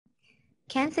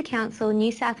Cancer Council New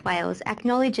South Wales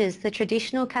acknowledges the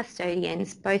traditional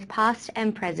custodians, both past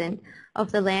and present,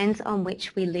 of the lands on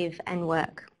which we live and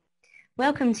work.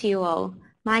 Welcome to you all.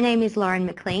 My name is Lauren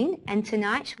McLean and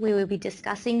tonight we will be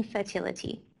discussing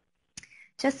fertility.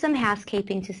 Just some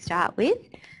housekeeping to start with.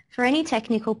 For any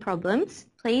technical problems,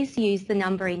 please use the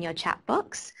number in your chat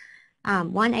box,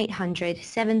 1800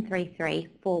 733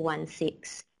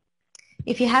 416.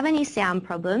 If you have any sound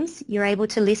problems, you're able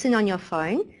to listen on your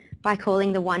phone by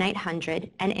calling the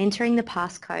 1800 and entering the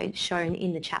passcode shown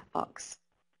in the chat box.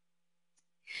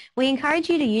 We encourage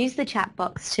you to use the chat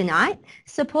box tonight.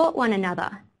 Support one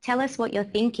another. Tell us what you're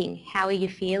thinking. How are you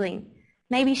feeling?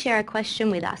 Maybe share a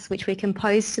question with us which we can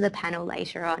pose to the panel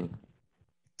later on.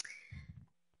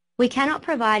 We cannot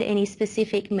provide any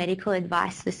specific medical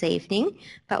advice this evening,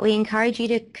 but we encourage you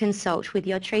to consult with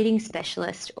your treating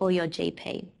specialist or your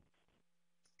GP.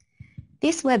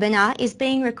 This webinar is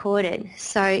being recorded,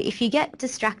 so if you get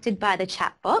distracted by the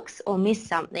chat box or miss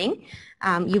something,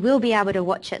 you will be able to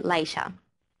watch it later.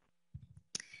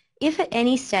 If at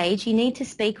any stage you need to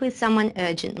speak with someone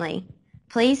urgently,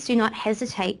 please do not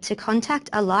hesitate to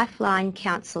contact a Lifeline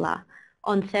counsellor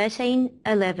on 13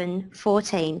 11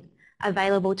 14,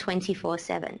 available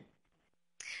 24/7.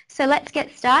 So let's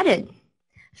get started.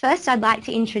 First, I'd like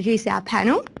to introduce our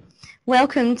panel.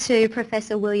 Welcome to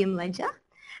Professor William Ledger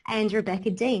and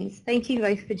Rebecca Deans. Thank you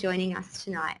both for joining us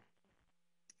tonight.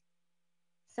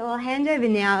 So I'll hand over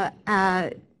now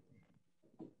to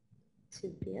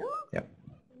Bill. Yep.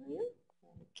 There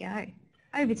we go.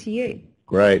 Over to you.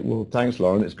 Great. Well, thanks,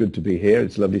 Lauren. It's good to be here.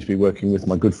 It's lovely to be working with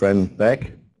my good friend,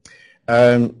 Beck.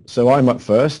 So I'm up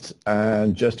first,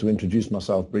 and just to introduce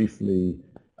myself briefly,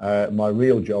 my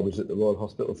real job is at the Royal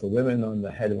Hospital for Women. I'm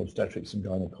the head of obstetrics and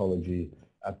gynecology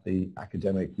at the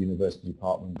Academic University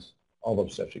Department of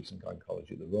Obstetrics and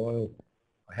Gynecology at the Royal.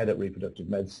 I head up reproductive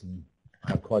medicine.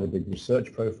 I have quite a big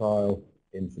research profile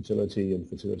in fertility and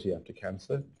fertility after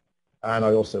cancer. And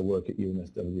I also work at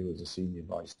UNSW as a senior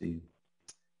vice dean.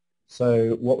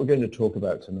 So what we're going to talk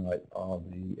about tonight are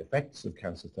the effects of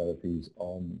cancer therapies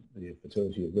on the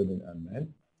fertility of women and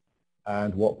men,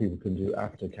 and what people can do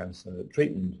after cancer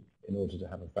treatment in order to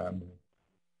have a family.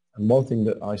 And one thing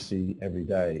that I see every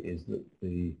day is that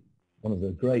one of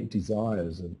the great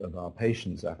desires of our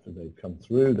patients after they've come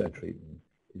through their treatment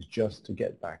is just to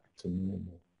get back to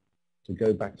normal, to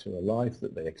go back to a life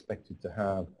that they expected to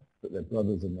have, that their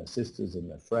brothers and their sisters and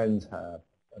their friends have,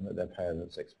 and that their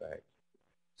parents expect.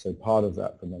 So part of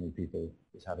that for many people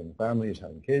is having a family, is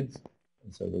having kids,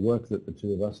 and so the work that the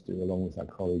two of us do along with our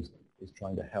colleagues is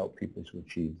trying to help people to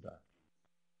achieve that.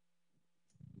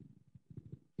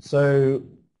 So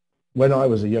when I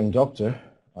was a young doctor,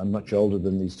 I'm much older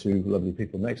than these two lovely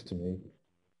people next to me,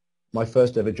 my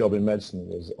first ever job in medicine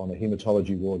was on a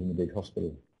hematology ward in a big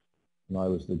hospital. And I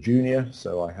was the junior,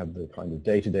 so I had the kind of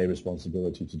day-to-day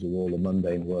responsibility to do all the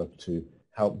mundane work to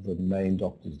help the main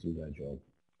doctors do their job.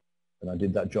 And I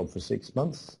did that job for 6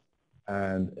 months,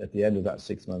 and at the end of that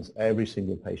 6 months, every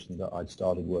single patient that I'd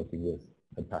started working with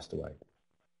had passed away.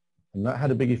 And that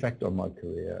had a big effect on my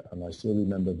career, and I still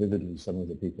remember vividly some of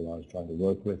the people I was trying to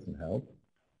work with and help.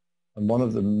 And one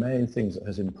of the main things that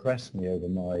has impressed me over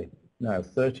my now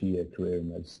 30-year career in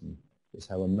medicine is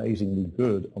how amazingly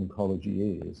good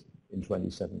oncology is in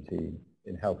 2017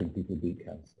 in helping people beat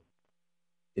cancer.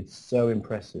 It's so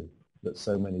impressive that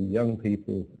so many young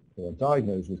people who are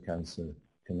diagnosed with cancer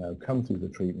can now come through the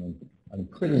treatment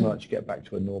and pretty much get back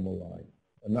to a normal life.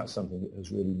 And that's something that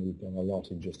has really moved on a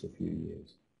lot in just a few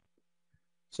years.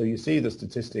 So you see the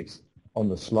statistics on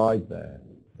the slide there,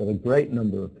 that a great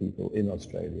number of people in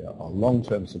Australia are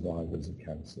long-term survivors of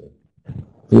cancer,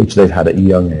 which they've had at a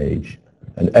young age.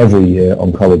 And every year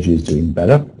oncology is doing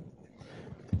better.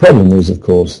 The problem is, of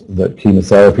course, that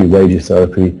chemotherapy,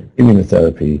 radiotherapy,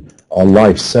 immunotherapy are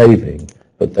life-saving,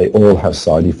 but they all have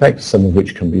side effects, some of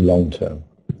which can be long-term.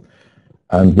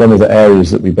 And one of the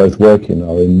areas that we both work in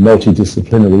are in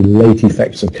multidisciplinary late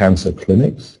effects of cancer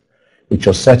clinics, which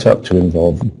are set up to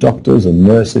involve doctors and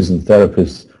nurses and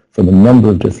therapists from a number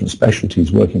of different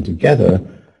specialties working together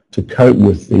to cope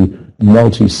with the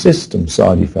multi-system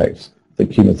side effects that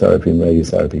chemotherapy and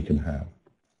radiotherapy can have.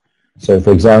 So,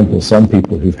 for example, some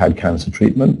people who've had cancer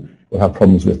treatment will have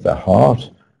problems with their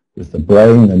heart, with the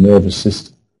brain, their nervous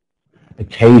system.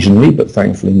 Occasionally, but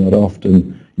thankfully not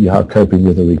often, you are coping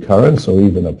with a recurrence or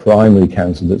even a primary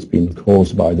cancer that's been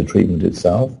caused by the treatment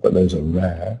itself, but those are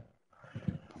rare.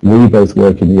 We both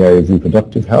work in the area of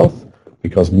reproductive health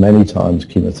because many times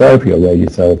chemotherapy or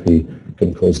radiotherapy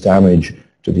can cause damage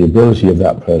to the ability of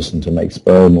that person to make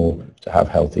sperm or to have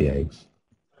healthy eggs.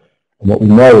 And what we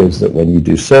know is that when you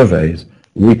do surveys,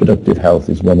 reproductive health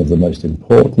is one of the most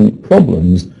important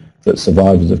problems that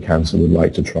survivors of cancer would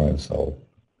like to try and solve.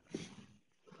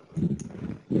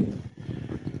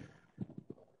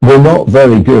 We're not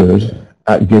very good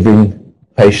at giving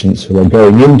patients who are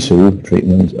going into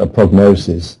treatment a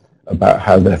prognosis about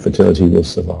how their fertility will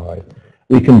survive.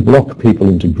 We can block people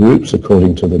into groups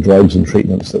according to the drugs and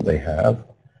treatments that they have.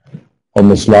 On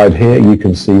the slide here, you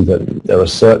can see that there are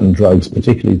certain drugs,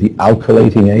 particularly the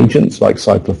alkylating agents like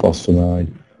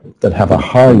cyclophosphamide, that have a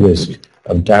high risk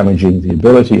of damaging the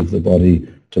ability of the body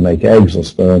to make eggs or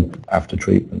sperm after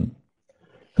treatment.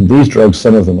 And these drugs,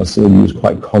 some of them are still used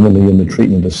quite commonly in the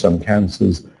treatment of some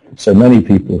cancers, so many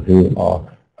people who are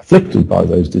afflicted by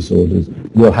those disorders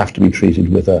will have to be treated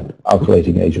with an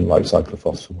alkylating agent like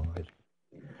cyclophosphamide.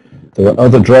 There are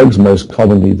other drugs, most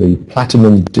commonly the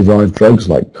platinum-derived drugs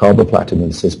like carboplatin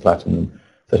and cisplatin,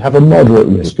 that have a moderate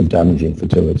risk of damaging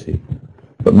fertility.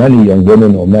 But many young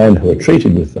women or men who are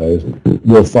treated with those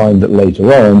will find that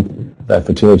later on their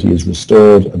fertility is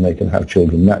restored and they can have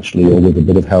children naturally or with a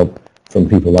bit of help from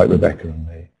people like Rebecca and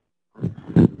me.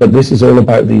 But this is all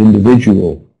about the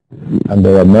individual, and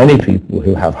there are many people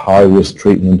who have high-risk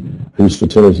treatment whose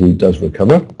fertility does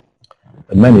recover,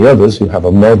 and many others who have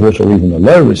a moderate or even a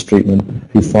low-risk treatment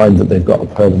who find that they've got a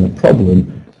permanent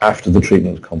problem after the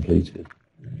treatment is completed.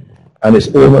 And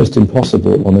it's almost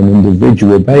impossible on an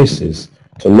individual basis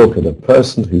to look at a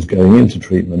person who's going into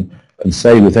treatment and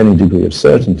say with any degree of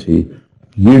certainty,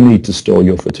 you need to store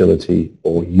your fertility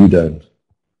or you don't.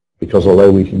 Because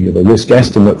although we can give a risk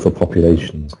estimate for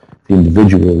populations, the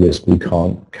individual risk we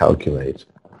can't calculate.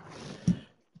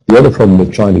 The other problem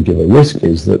with trying to give a risk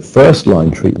is that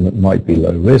first-line treatment might be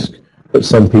low risk, but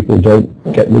some people don't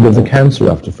get rid of the cancer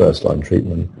after first-line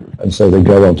treatment, and so they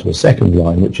go on to a second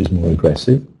line, which is more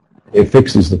aggressive. It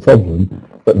fixes the problem,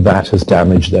 but that has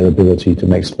damaged their ability to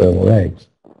make sperm or eggs.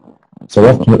 So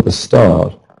often at the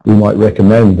start, we might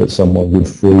recommend that someone would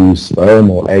freeze sperm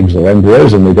or eggs or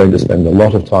embryos, and we're going to spend a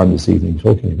lot of time this evening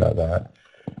talking about that,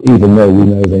 even though we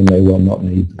know they may well not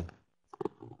need them.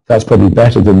 That's probably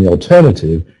better than the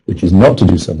alternative, which is not to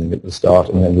do something at the start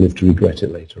and then live to regret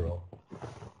it later on.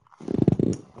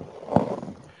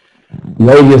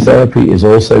 Radiotherapy is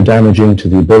also damaging to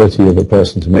the ability of a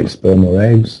person to make sperm or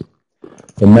eggs.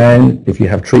 For men, if you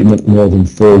have treatment more than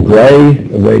 4 gray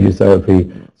of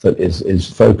radiotherapy that is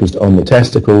focused on the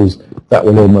testicles, that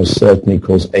will almost certainly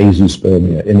cause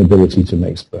azoospermia, inability to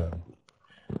make sperm.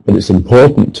 But it's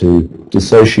important to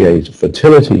dissociate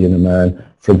fertility in a man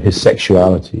from his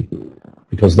sexuality,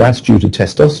 because that's due to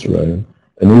testosterone,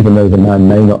 and even though the man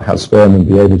may not have sperm and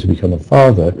be able to become a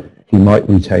father, he might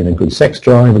retain a good sex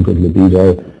drive, a good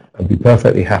libido, and be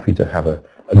perfectly happy to have a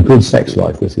good sex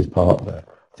life with his partner.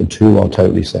 The two are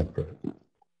totally separate.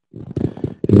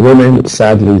 In women,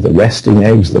 sadly, the resting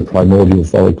eggs, the primordial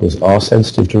follicles, are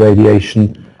sensitive to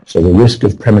radiation, so the risk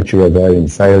of premature ovarian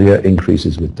failure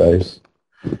increases with dose.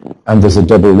 And there's a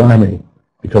double whammy,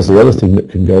 because the other thing that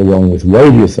can go wrong with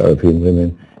radiotherapy in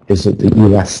women is that the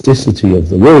elasticity of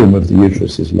the womb of the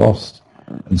uterus is lost.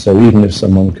 And so even if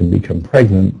someone can become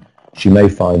pregnant, she may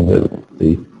find that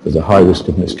there's a high risk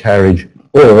of miscarriage,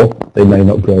 or they may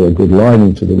not grow a good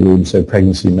lining to the womb, so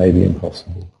pregnancy may be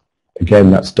impossible.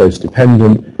 Again, that's dose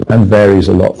dependent and varies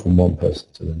a lot from one person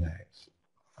to the next.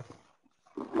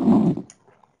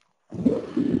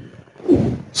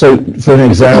 So for an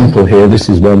example here, this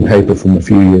is one paper from a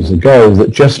few years ago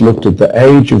that just looked at the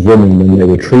age of women when they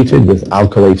were treated with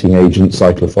alkylating agent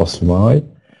cyclophosphamide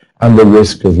and the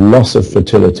risk of loss of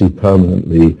fertility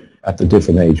permanently at the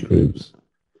different age groups.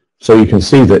 So you can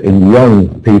see that in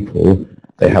young people,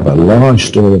 they have a large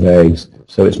store of eggs,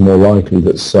 so it's more likely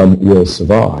that some will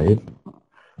survive,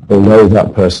 although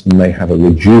that person may have a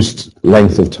reduced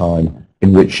length of time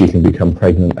in which she can become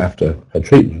pregnant after her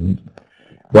treatment.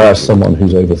 Whereas someone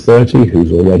who's over 30,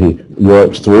 who's already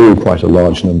worked through quite a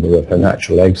large number of her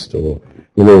natural egg store,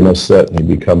 will almost certainly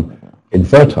become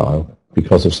infertile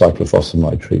because of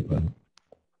cyclophosphamide treatment.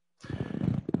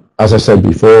 As I said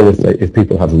before, if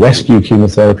people have rescue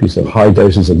chemotherapy, so high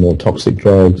doses of more toxic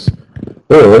drugs,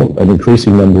 or an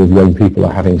increasing number of young people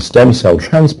are having stem cell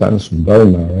transplants from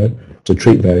bone marrow to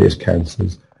treat various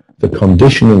cancers, the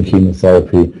conditioning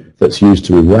chemotherapy that's used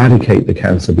to eradicate the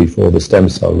cancer before the stem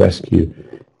cell rescue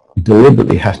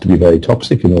deliberately has to be very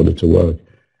toxic in order to work,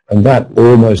 and that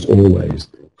almost always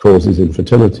causes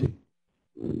infertility.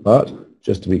 But,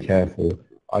 just to be careful,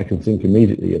 I can think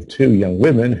immediately of 2 young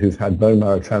women who've had bone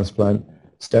marrow transplant,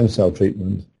 stem cell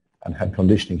treatment, and had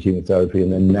conditioning chemotherapy,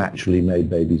 and then naturally made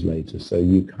babies later. So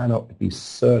you cannot be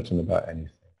certain about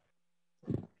anything.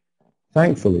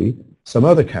 Thankfully, some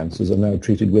other cancers are now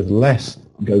treated with less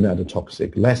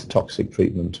gonadotoxic, less toxic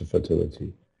treatment to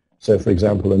fertility. So, for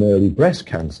example, an early breast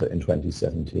cancer in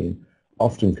 2017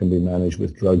 often can be managed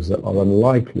with drugs that are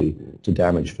unlikely to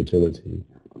damage fertility.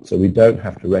 So we don't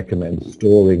have to recommend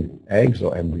storing eggs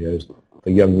or embryos for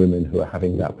young women who are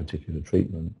having that particular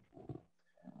treatment.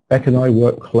 Beck and I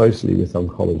work closely with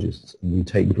oncologists, and we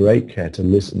take great care to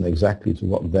listen exactly to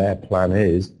what their plan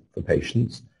is for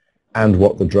patients and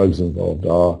what the drugs involved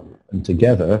are, and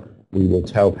together we will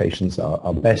tell patients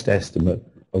our best estimate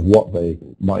of what they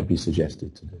might be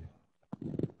suggested to do.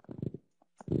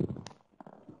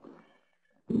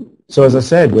 So as I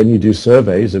said, when you do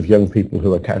surveys of young people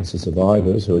who are cancer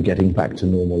survivors who are getting back to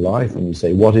normal life, and you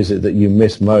say, what is it that you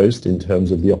miss most in terms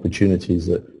of the opportunities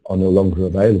that are no longer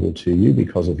available to you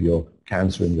because of your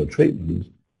cancer and your treatment,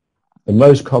 the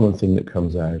most common thing that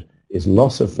comes out is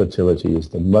loss of fertility is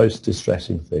the most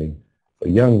distressing thing for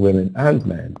young women and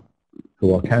men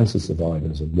who are cancer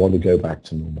survivors and want to go back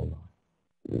to normal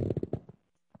life.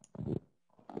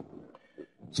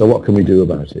 So what can we do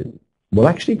about it? Well,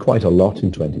 actually quite a lot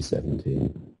in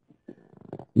 2017.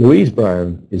 Louise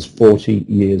Brown is 40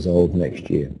 years old next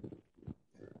year.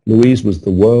 Louise was the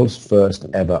world's first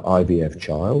ever IVF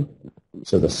child,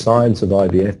 so the science of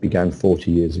IVF began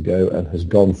 40 years ago and has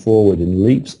gone forward in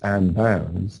leaps and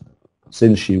bounds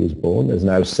since she was born. There's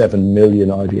now 7 million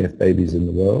IVF babies in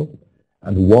the world,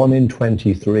 and 1 in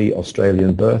 23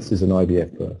 Australian births is an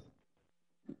IVF birth.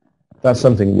 That's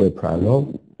something we're proud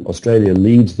of. Australia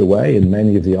leads the way in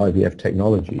many of the IVF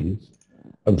technologies,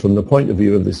 and from the point of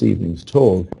view of this evening's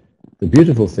talk, the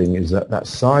beautiful thing is that that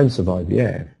science of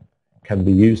IVF can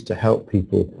be used to help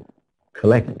people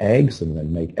collect eggs and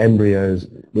then make embryos,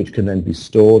 which can then be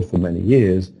stored for many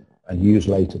years and used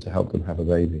later to help them have a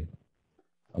baby.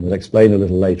 And we'll explain a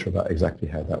little later about exactly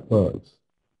how that works.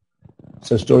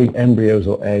 So storing embryos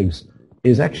or eggs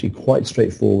is actually quite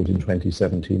straightforward in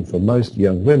 2017 for most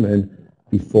young women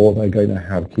before they're going to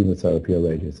have chemotherapy or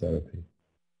radiotherapy.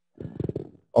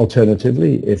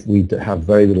 Alternatively, if we have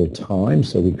very little time,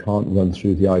 so we can't run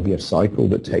through the IVF cycle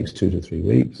that takes 2 to 3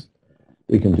 weeks,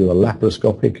 we can do a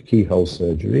laparoscopic keyhole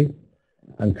surgery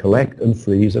and collect and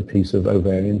freeze a piece of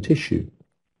ovarian tissue.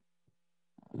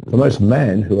 For most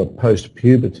men who are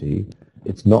post-puberty,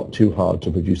 it's not too hard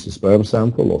to produce a sperm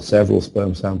sample or several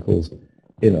sperm samples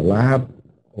in a lab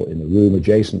or in a room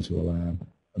adjacent to a lab,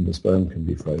 and the sperm can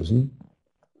be frozen.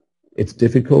 It's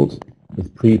difficult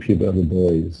with prepubertal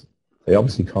boys. They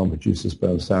obviously can't produce a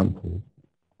sperm sample.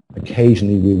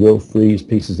 Occasionally we will freeze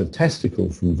pieces of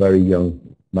testicle from very young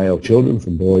male children,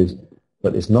 from boys,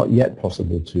 but it's not yet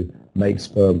possible to make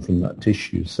sperm from that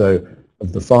tissue. So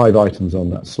of the 5 items on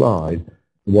that slide,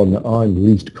 the one that I'm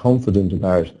least confident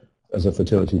about as a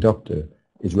fertility doctor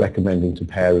is recommending to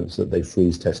parents that they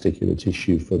freeze testicular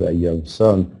tissue for their young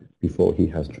son before he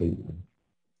has treatment.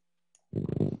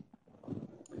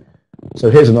 So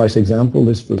here's a nice example.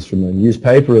 This was from a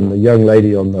newspaper, and the young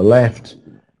lady on the left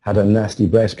had a nasty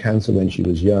breast cancer when she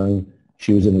was young.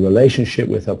 She was in a relationship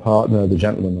with her partner, the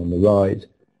gentleman on the right,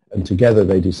 and together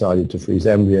they decided to freeze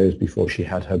embryos before she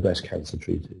had her breast cancer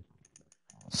treated.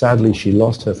 Sadly, she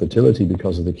lost her fertility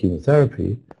because of the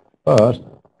chemotherapy, but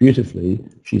beautifully,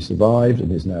 she survived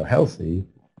and is now healthy,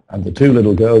 and the 2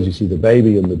 little girls, you see the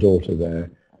baby and the daughter there,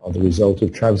 are the result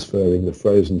of transferring the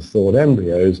frozen thawed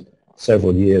embryos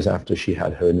several years after she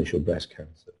had her initial breast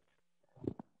cancer.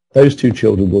 Those 2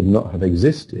 children would not have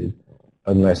existed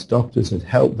unless doctors had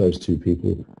helped those 2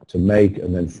 people to make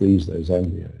and then freeze those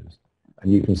embryos.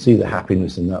 And you can see the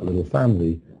happiness in that little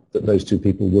family that those 2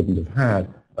 people wouldn't have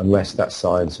had unless that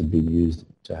science had been used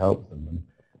to help them. And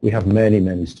we have many,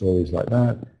 many stories like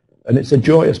that. And it's a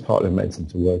joyous part of medicine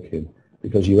to work in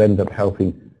because you end up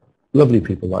helping lovely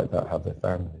people like that have their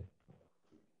family.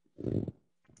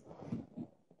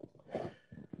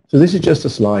 So this is just a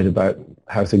slide about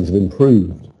how things have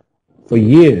improved. For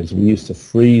years, we used to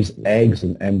freeze eggs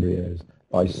and embryos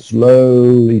by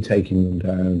slowly taking them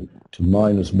down to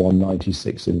minus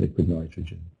 196 in liquid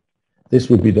nitrogen. This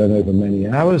would be done over many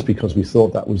hours because we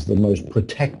thought that was the most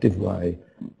protective way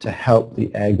to help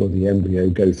the egg or the embryo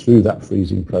go through that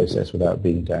freezing process without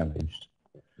being damaged.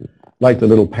 Like the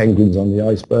little penguins on the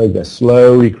iceberg, they're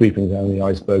slowly creeping down the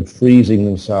iceberg, freezing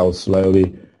themselves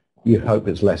slowly. You hope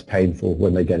it's less painful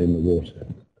when they get in the water.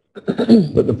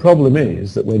 But the problem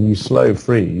is that when you slow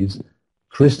freeze,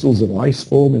 crystals of ice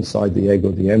form inside the egg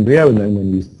or the embryo, and then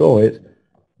when you thaw it,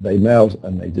 they melt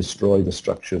and they destroy the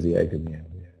structure of the egg and the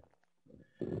embryo.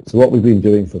 So what we've been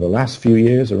doing for the last few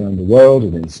years around the world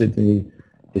and in Sydney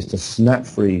is to snap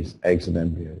freeze eggs and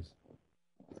embryos.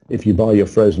 If you buy your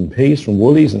frozen peas from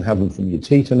Woolies and have them from your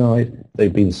tea tonight,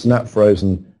 they've been snap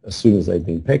frozen as soon as they've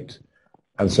been picked,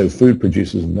 And so food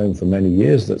producers have known for many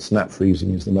years that snap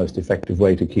freezing is the most effective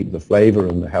way to keep the flavor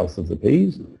and the health of the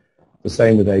peas. The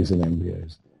same with eggs and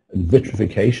embryos. And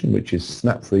vitrification, which is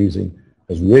snap freezing,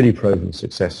 has really proven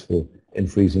successful in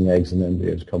freezing eggs and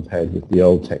embryos compared with the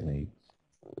old techniques.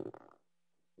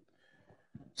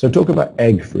 So talk about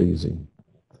egg freezing.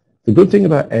 The good thing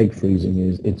about egg freezing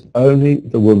is it's only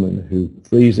the woman who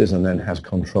freezes and then has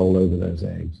control over those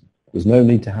eggs. There's no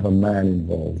need to have a man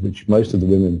involved, which most of the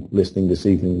women listening this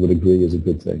evening would agree is a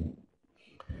good thing.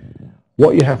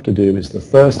 What you have to do is the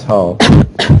first half,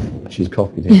 she's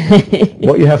coughing here.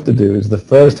 What you have to do is the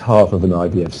first half of an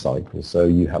IVF cycle. So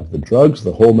you have the drugs,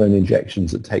 the hormone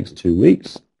injections that takes 2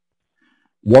 weeks,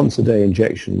 once a day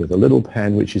injection with a little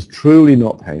pen, which is truly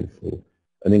not painful.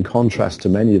 And in contrast to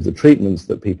many of the treatments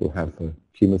that people have for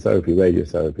chemotherapy,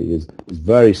 radiotherapy is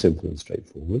very simple and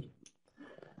straightforward.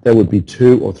 There would be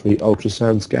 2 or 3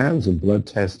 ultrasound scans and blood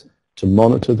tests to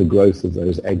monitor the growth of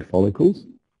those egg follicles,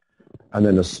 and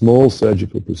then a small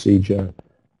surgical procedure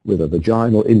with a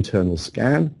vaginal internal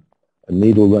scan, a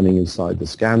needle running inside the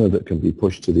scanner that can be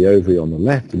pushed to the ovary on the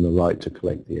left and the right to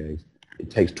collect the eggs.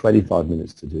 It takes 25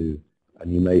 minutes to do,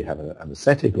 and you may have an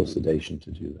anesthetic or sedation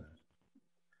to do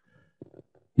that.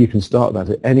 You can start that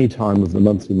at any time of the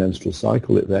monthly menstrual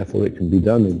cycle. Therefore, it can be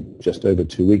done in just over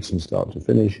 2 weeks from start to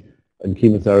finish, and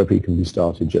chemotherapy can be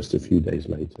started just a few days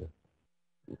later.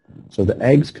 So the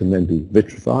eggs can then be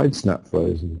vitrified, snap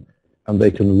frozen, and they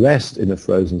can rest in a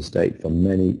frozen state for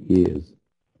many years.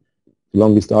 The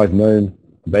longest I've known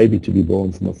a baby to be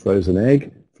born from a frozen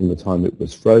egg, from the time it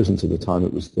was frozen to the time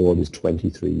it was thawed, is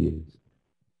 23 years.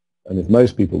 And if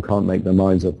most people can't make their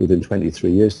minds up within 23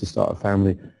 years to start a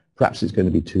family, perhaps it's going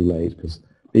to be too late, because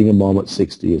being a mom at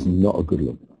 60 is not a good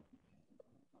look.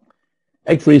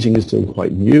 Egg freezing is still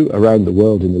quite new. Around the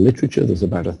world in the literature, there's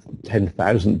about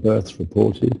 10,000 births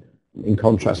reported. In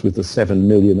contrast with the 7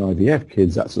 million IVF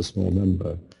kids, that's a small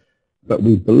number. But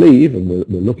we believe, and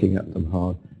we're looking at them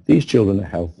hard, these children are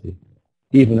healthy.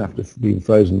 Even after being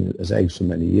frozen as eggs for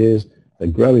many years, they're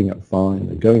growing up fine,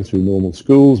 they're going through normal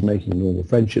schools, making normal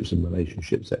friendships and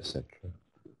relationships, etc.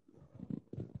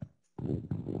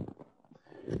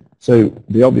 So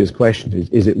the obvious question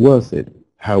is it worth it?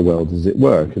 How well does it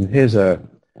work? And here's an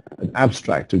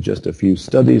abstract of just a few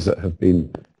studies that have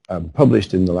been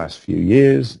published in the last few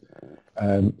years.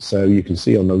 So you can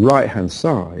see on the right-hand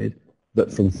side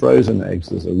that from frozen eggs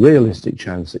there's a realistic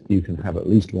chance that you can have at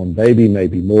least one baby,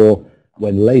 maybe more,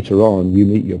 when later on you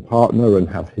meet your partner and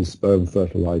have his sperm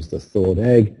fertilize the thawed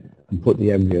egg and put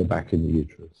the embryo back in the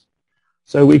uterus.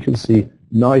 So we can see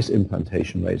nice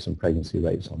implantation rates and pregnancy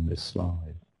rates on this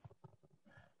slide.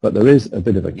 But there is a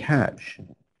bit of a catch,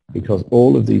 because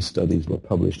all of these studies were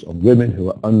published on women who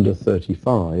are under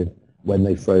 35 when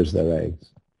they froze their eggs.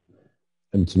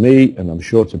 And to me, and I'm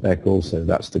sure to Beck also,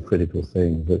 that's the critical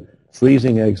thing, that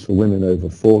freezing eggs for women over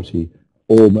 40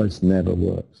 almost never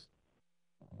works.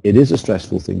 It is a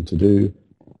stressful thing to do.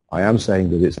 I am saying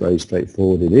that it's very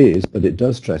straightforward. It is, but it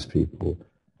does stress people.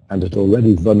 And at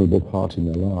already vulnerable part in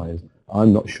their lives,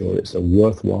 I'm not sure it's a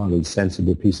worthwhile and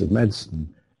sensible piece of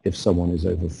medicine if someone is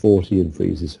over 40 and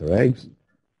freezes her eggs.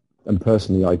 And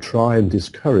personally, I try and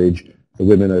discourage the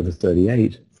women over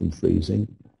 38 from freezing.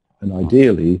 And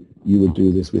ideally, you would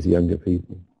do this with younger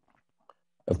people.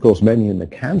 Of course, many in the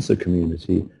cancer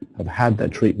community have had their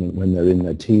treatment when they're in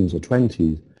their teens or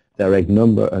 20s. Their egg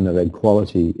number and their egg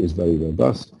quality is very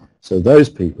robust. So those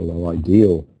people are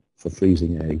ideal for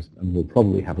freezing eggs and will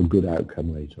probably have a good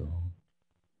outcome later on.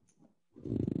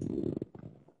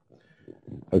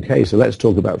 Okay, so let's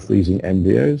talk about freezing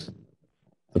embryos.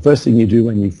 The first thing you do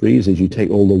when you freeze is you take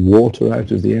all the water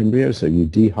out of the embryo, so you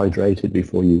dehydrate it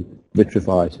before you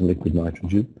vitrify it in liquid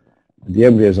nitrogen. The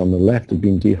embryos on the left have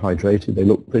been dehydrated. They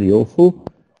look pretty awful.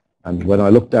 And when I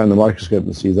look down the microscope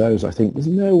and see those, I think there's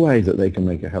no way that they can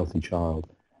make a healthy child.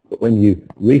 But when you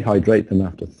rehydrate them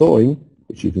after thawing,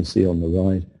 which you can see on the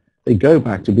right, they go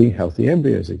back to being healthy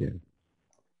embryos again.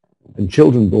 And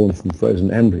children born from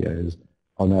frozen embryos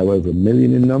are now over 1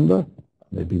 million in number.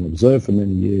 They've been observed for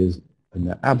many years, and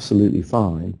they're absolutely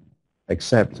fine,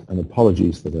 except, and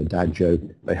apologies for the dad joke,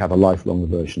 they have a lifelong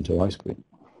aversion to ice cream.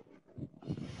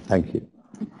 Thank you.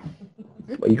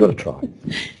 Well, you've got to try.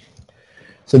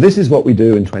 So this is what we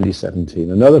do in 2017.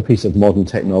 Another piece of modern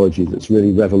technology that's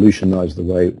really revolutionized the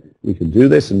way we can do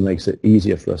this and makes it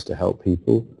easier for us to help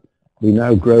people. We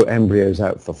now grow embryos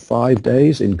out for 5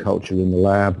 days in culture in the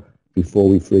lab before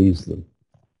we freeze them.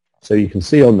 So you can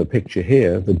see on the picture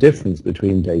here the difference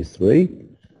between day 3,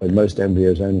 when most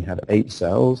embryos only have 8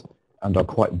 cells and are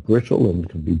quite brittle and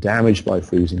can be damaged by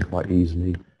freezing quite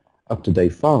easily, up to day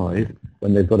 5,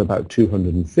 when they've got about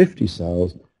 250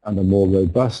 cells and are more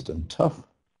robust and tough,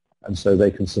 and so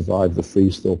they can survive the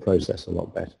freeze-thaw process a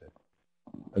lot better.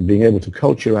 And being able to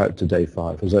culture out to day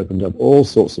 5 has opened up all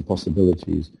sorts of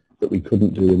possibilities that we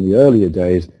couldn't do in the earlier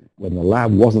days when the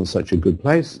lab wasn't such a good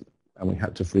place and we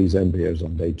had to freeze embryos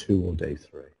on day 2 or day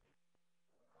 3.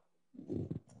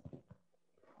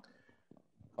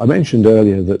 I mentioned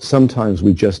earlier that sometimes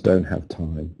we just don't have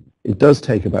time. It does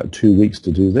take about 2 weeks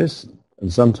to do this,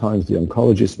 and sometimes the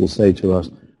oncologist will say to us,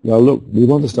 well, look, we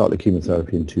want to start the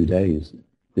chemotherapy in 2 days.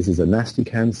 This is a nasty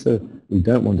cancer. We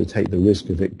don't want to take the risk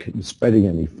of it spreading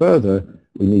any further.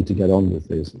 We need to get on with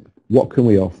this. What can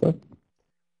we offer?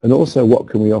 And also, what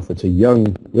can we offer to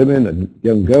young women and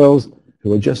young girls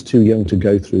who are just too young to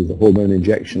go through the hormone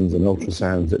injections and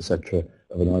ultrasounds, etc.,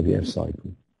 of an IVF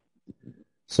cycle?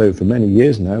 So for many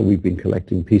years now, we've been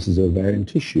collecting pieces of ovarian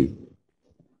tissue.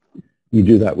 You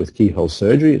do that with keyhole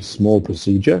surgery. It's a small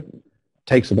procedure.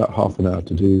 Takes about half an hour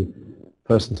to do.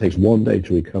 Person takes 1 day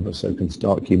to recover, so can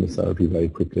start chemotherapy very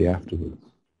quickly afterwards.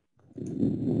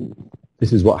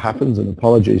 This is what happens, and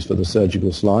apologies for the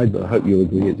surgical slide, but I hope you'll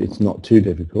agree it's not too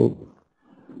difficult.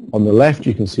 On the left,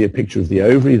 you can see a picture of the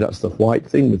ovary. That's the white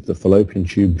thing with the fallopian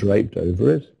tube draped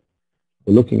over it.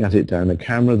 We're looking at it down a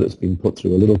camera that's been put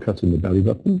through a little cut in the belly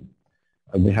button,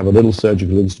 and we have a little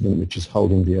surgical instrument which is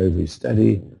holding the ovary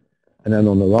steady. And then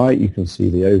on the right, you can see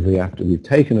the ovary after we've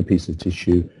taken a piece of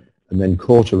tissue and then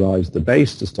cauterized the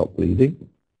base to stop bleeding.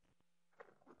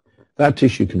 That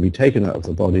tissue can be taken out of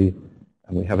the body,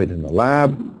 and we have it in the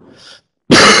lab.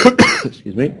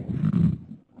 Excuse me.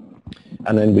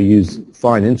 And then we use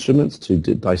fine instruments to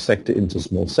dissect it into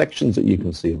small sections that you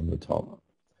can see on the top.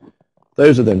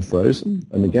 Those are then frozen,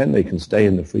 and again, they can stay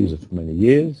in the freezer for many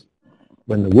years.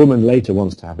 When the woman later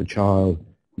wants to have a child,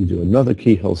 you do another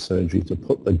keyhole surgery to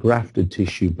put the grafted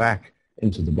tissue back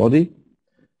into the body.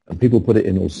 And people put it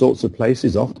in all sorts of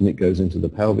places. Often it goes into the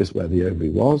pelvis where the ovary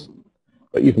was,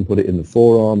 but you can put it in the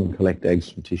forearm and collect eggs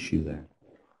from tissue there.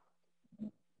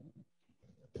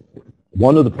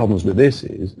 One of the problems with this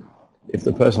is if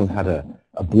the person had a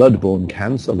blood-borne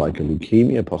cancer like a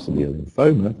leukemia, possibly a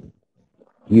lymphoma,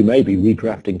 you may be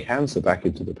regrafting cancer back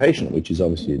into the patient, which is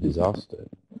obviously a disaster.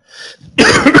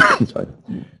 Sorry.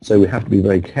 So we have to be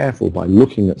very careful by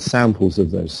looking at samples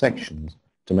of those sections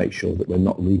to make sure that we're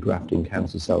not regrafting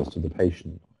cancer cells to the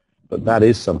patient. But that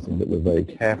is something that we're very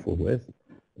careful with.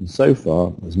 And so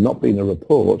far, there's not been a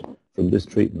report from this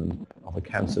treatment of a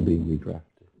cancer being regrafted.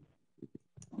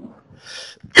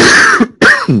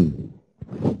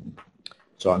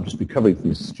 So I'm just recovering from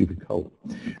this stupid cold.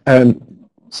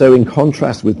 So in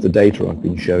contrast with the data I've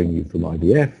been showing you from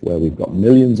IVF, where we've got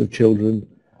millions of children,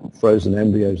 frozen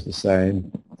embryos the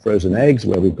same, frozen eggs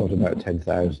where we've got about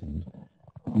 10,000.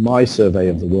 My survey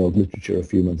of the world literature a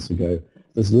few months ago,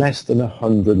 there's less than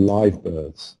 100 live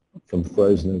births from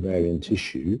frozen ovarian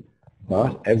tissue,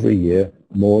 but every year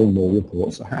more and more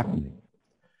reports are happening.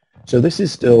 So this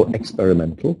is still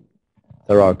experimental.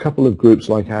 There are a couple of groups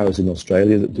like ours in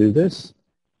Australia that do this,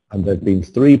 and there have been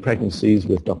 3 pregnancies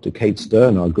with Dr. Kate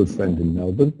Stern, our good friend in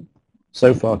Melbourne.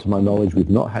 So far, to my knowledge, we've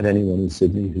not had anyone in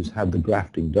Sydney who's had the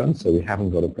grafting done, so we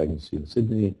haven't got a pregnancy in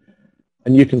Sydney.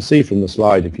 And you can see from the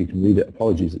slide, if you can read it,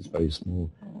 apologies, it's very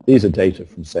small. These are data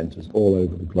from centres all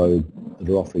over the globe that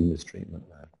are offering this treatment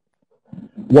now.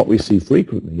 What we see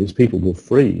frequently is people will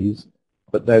freeze,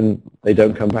 but then they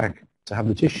don't come back to have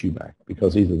the tissue back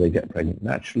because either they get pregnant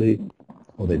naturally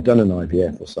or they've done an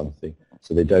IVF or something,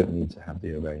 so they don't need to have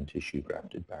the ovarian tissue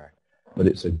grafted back. But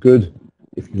it's a good,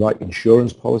 if you like,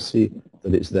 insurance policy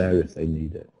that it's there if they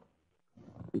need it.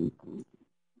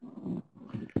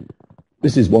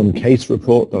 This is one case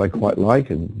report that I quite like,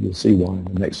 and you'll see why in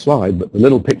the next slide, but the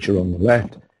little picture on the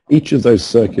left, each of those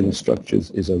circular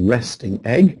structures is a resting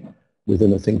egg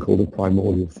within a thing called a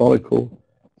primordial follicle.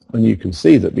 And you can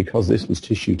see that because this was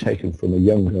tissue taken from a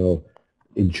young girl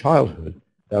in childhood,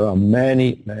 there are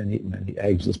many, many, many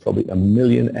eggs. There's probably 1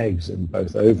 million eggs in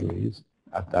both ovaries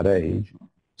at that age.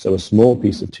 So a small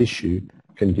piece of tissue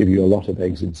can give you a lot of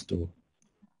eggs in store.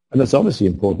 And it's obviously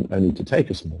important only to take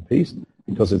a small piece,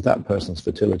 because if that person's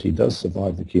fertility does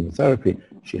survive the chemotherapy,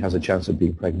 she has a chance of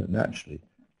being pregnant naturally.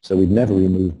 So we'd never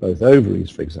remove both ovaries,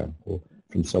 for example,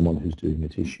 from someone who's doing a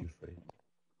tissue freeze.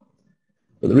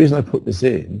 But the reason I put this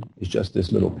in is just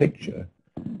this little picture.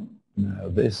 Now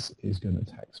this is going to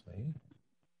tax me.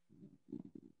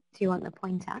 Do you want the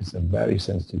pointer? It's a very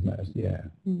sensitive mouse, yeah.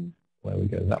 Where we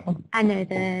go, that one? I know,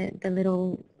 the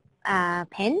little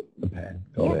pen. The pen,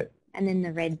 got it. And then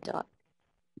the red dot.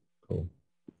 Cool.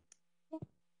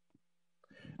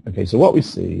 Okay, so what we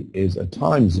see is at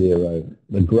time 0,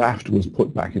 the graft was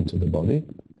put back into the body.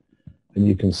 And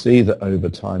you can see that over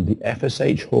time the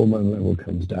FSH hormone level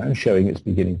comes down, showing it's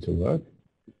beginning to work.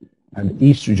 And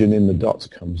estrogen in the dots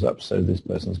comes up, so this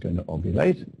person's going to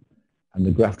ovulate. And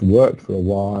the graft worked for a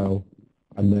while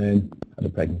and then had a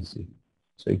pregnancy.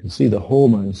 So you can see the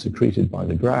hormones secreted by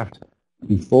the graft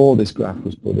before this graft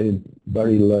was put in,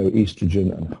 very low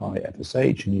estrogen and high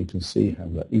FSH, and you can see how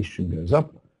the estrogen goes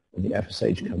up and the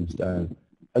FSH comes down.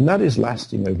 And that is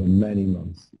lasting over many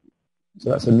months. So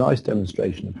that's a nice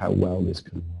demonstration of how well this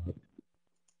can work.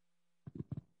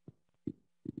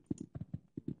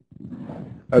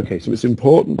 Okay, so it's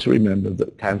important to remember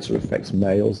that cancer affects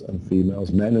males and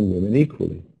females, men and women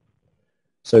equally.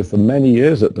 So for many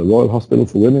years at the Royal Hospital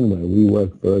for Women, where we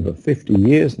work for over 50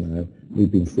 years now,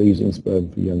 we've been freezing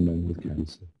sperm for young men with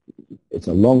cancer. It's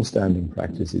a long-standing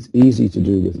practice. It's easy to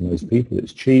do with most people.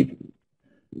 It's cheap.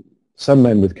 Some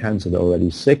men with cancer are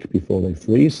already sick before they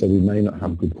freeze, so we may not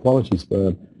have good quality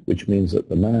sperm, which means that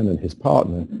the man and his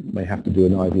partner may have to do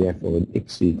an IVF or an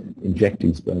ICSI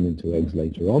injecting sperm into eggs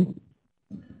later on.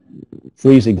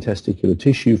 Freezing testicular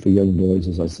tissue for young boys,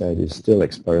 as I said, is still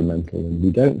experimental, and we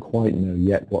don't quite know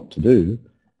yet what to do.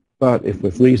 But if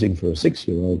we're freezing for a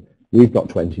 6-year-old, we've got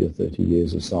 20 or 30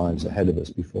 years of science ahead of us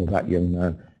before that young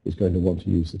man is going to want to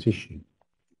use the tissue.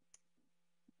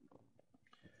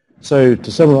 So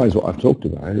to summarize what I've talked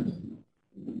about,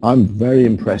 I'm very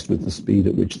impressed with the speed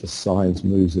at which the science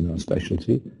moves in our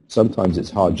specialty. Sometimes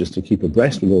it's hard just to keep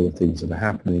abreast with all the things that are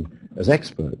happening as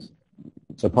experts.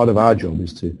 So part of our job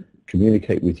is to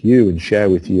communicate with you and share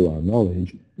with you our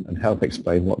knowledge and help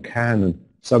explain what can and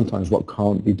sometimes what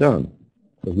can't be done,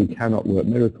 because we cannot work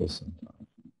miracles sometimes.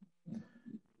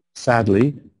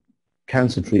 Sadly,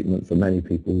 cancer treatment for many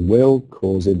people will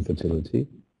cause infertility,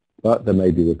 but there may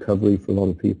be recovery for a lot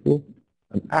of people.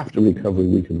 And after recovery,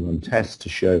 we can run tests to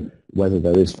show whether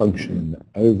there is function in the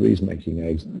ovaries making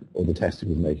eggs or the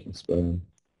testicles making sperm.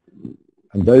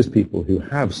 And those people who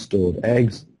have stored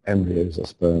eggs, embryos or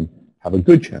sperm have a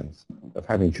good chance of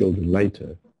having children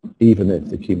later, even if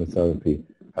the chemotherapy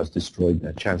has destroyed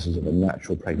their chances of a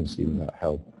natural pregnancy without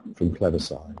help from clever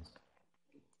science.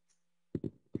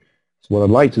 So what I'd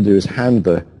like to do is hand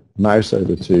the mouse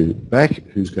over to Beck,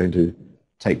 who's going to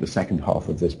take the second half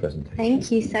of this presentation.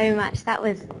 Thank you so much. That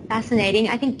was fascinating.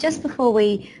 I think just before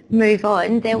we move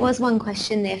on, there was one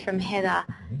question there from Heather,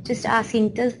 just asking,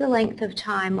 does the length of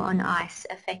time on ice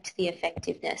affect the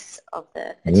effectiveness of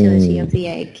the fertility of the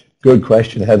egg? Good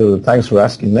question, Heather. Thanks for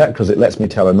asking that, because it lets me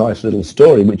tell a nice little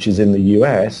story, which is in the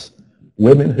US,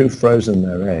 women who've frozen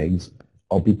their eggs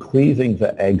are bequeathing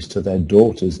their eggs to their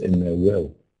daughters in their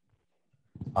will.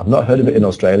 I've not heard of it in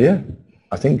Australia.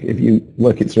 I think if you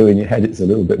work it through in your head, it's a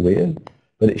little bit weird,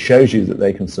 but it shows you that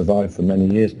they can survive for many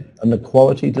years, and the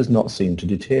quality does not seem to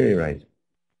deteriorate.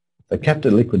 They're kept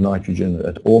at liquid nitrogen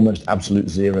at almost absolute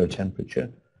zero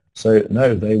temperature, so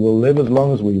no, they will live as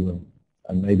long as we will,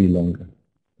 and maybe longer.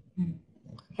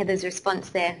 Heather's response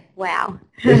there, wow.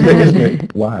 Isn't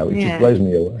it? Wow, it just blows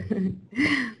me away.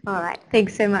 All right,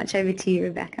 thanks so much. Over to you,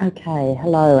 Rebecca. Okay,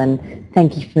 hello, and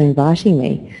thank you for inviting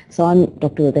me. So I'm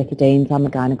Dr. Rebecca Deans. I'm a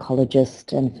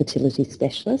gynaecologist and fertility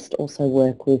specialist. Also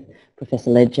work with Professor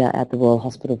Ledger at the Royal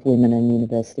Hospital for Women and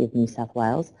University of New South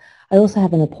Wales. I also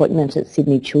have an appointment at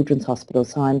Sydney Children's Hospital,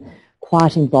 so I'm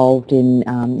quite involved in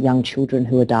young children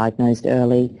who are diagnosed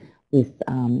early with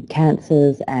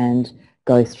cancers and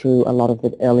go through a lot of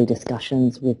the early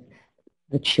discussions with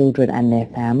the children and their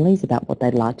families about what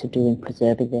they'd like to do in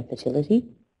preserving their fertility.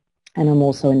 And I'm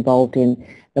also involved in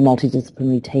the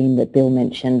multidisciplinary team that Bill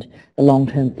mentioned, the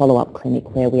long-term follow-up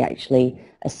clinic, where we actually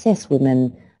assess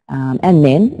women and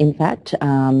men, in fact,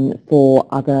 for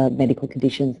other medical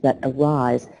conditions that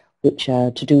arise which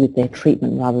are to do with their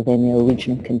treatment rather than their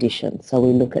original condition. So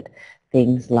we look at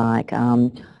things like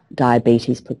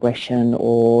diabetes progression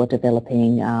or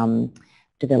developing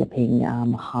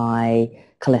high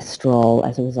cholesterol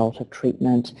as a result of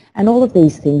treatment. And all of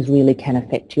these things really can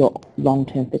affect your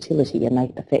long-term fertility, and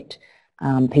they affect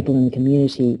people in the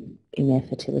community in their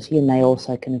fertility, and they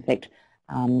also can affect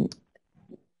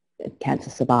cancer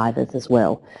survivors as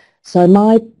well. So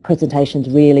my presentation's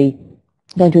really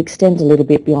going to extend a little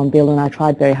bit beyond Bill, and I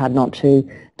tried very hard not to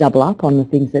double up on the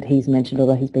things that he's mentioned,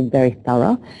 although he's been very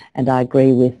thorough, and I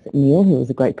agree with Neil. It was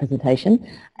a great presentation,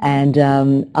 and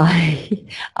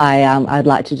I'd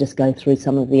like to just go through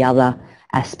some of the other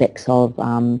aspects of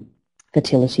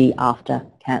fertility after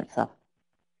cancer.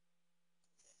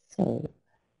 So,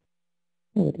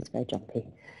 oh, it is very jumpy.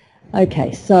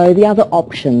 Okay, so the other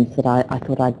options that I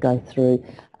thought I'd go through,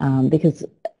 because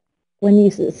when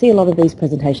you see a lot of these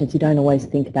presentations, you don't always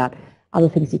think about other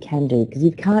things you can do, because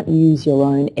you can't use your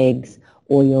own eggs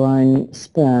or your own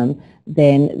sperm,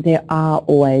 then there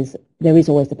is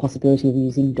always the possibility of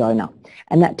using donor.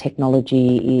 And that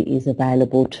technology is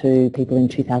available to people in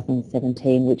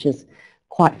 2017, which is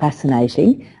quite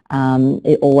fascinating.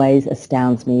 It always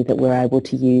astounds me that we're able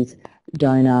to use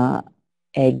donor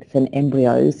eggs and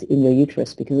embryos in your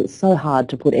uterus, because it's so hard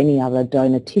to put any other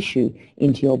donor tissue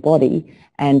into your body,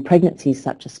 and pregnancy is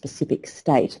such a specific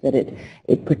state that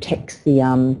it protects the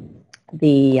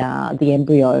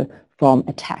embryo from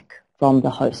attack from the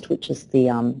host, which is the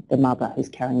mother who's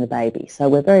carrying the baby. So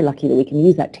we're very lucky that we can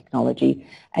use that technology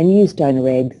and use donor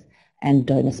eggs and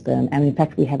donor sperm, and in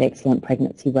fact we have excellent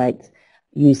pregnancy rates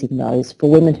using those for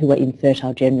women who are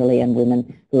infertile generally and women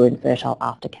who are infertile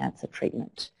after cancer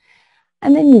treatment.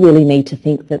 And then you really need to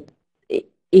think that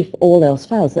if all else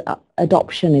fails,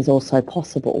 adoption is also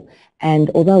possible. And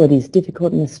although it is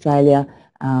difficult in Australia,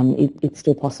 it's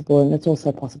still possible, and it's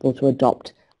also possible to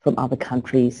adopt from other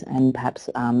countries, and perhaps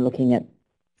looking at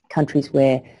countries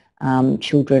where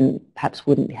children perhaps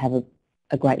wouldn't have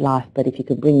a great life, but if you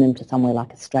could bring them to somewhere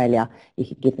like Australia, you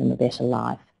could give them a better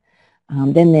life.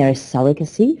 Then there is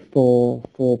surrogacy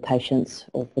for patients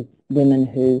or for women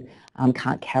who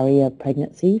can't carry a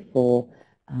pregnancy for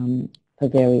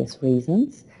various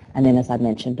reasons. And then, as I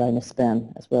mentioned, donor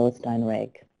sperm as well as donor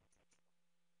egg.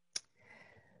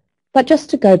 But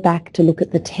just to go back to look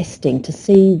at the testing to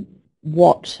see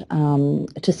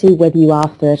whether you are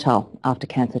fertile after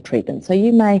cancer treatment. So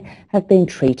you may have been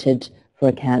treated for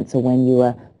a cancer when you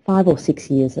were 5 or 6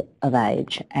 years of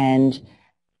age, and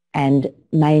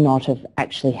may not have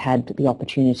actually had the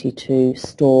opportunity to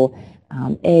store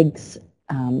eggs,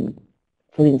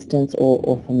 for instance,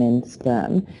 or for men's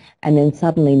sperm, and then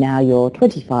suddenly now you're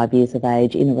 25 years of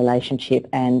age in a relationship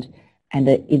and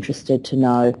are interested to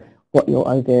know what your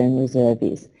ovarian reserve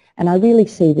is. And I really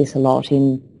see this a lot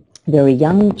in very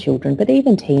young children, but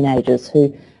even teenagers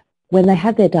who, when they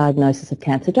have their diagnosis of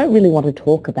cancer, don't really want to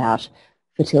talk about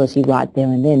fertility right there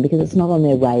and then, because it's not on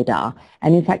their radar.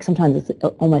 And in fact, sometimes it's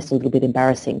almost a little bit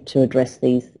embarrassing to address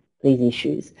these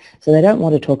issues. So they don't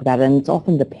want to talk about it, and it's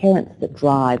often the parents that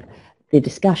drive the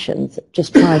discussions,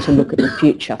 just trying to look at the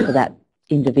future for that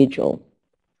individual.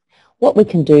 What we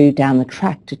can do down the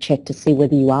track to check to see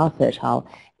whether you are fertile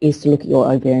is to look at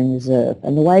your ovarian reserve.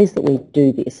 And the ways that we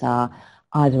do this are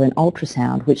either an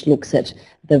ultrasound, which looks at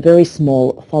the very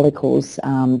small follicles,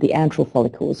 the antral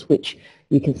follicles, which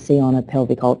you can see on a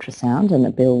pelvic ultrasound, and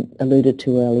that Bill alluded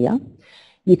to earlier.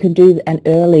 You can do an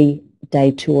early day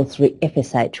 2 or 3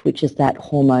 FSH, which is that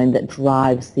hormone that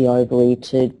drives the ovary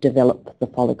to develop the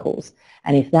follicles.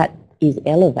 And if that is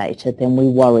elevated, then we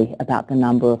worry about the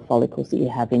number of follicles that you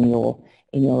have in your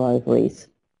ovaries.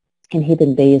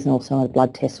 Inhibin B is also a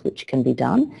blood test which can be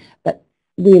done, but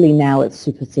really now it's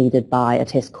superseded by a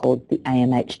test called the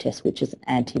AMH test, which is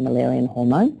anti-Müllerian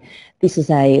hormone. This is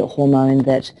a hormone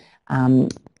that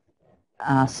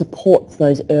supports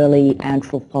those early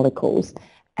antral follicles,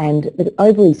 and the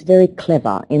ovary is very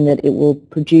clever in that it will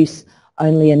produce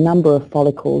only a number of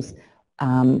follicles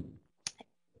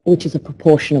which is a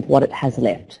proportion of what it has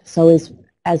left. So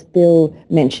as Bill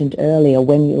mentioned earlier,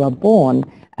 when you are born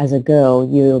as a girl,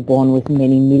 you are born with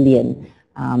many million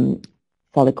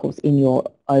follicles in your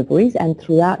ovaries, and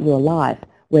throughout your life,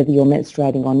 whether you're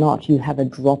menstruating or not, you have a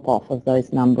drop-off of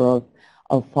those number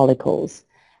of follicles.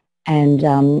 And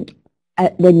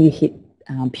when you hit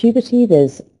puberty,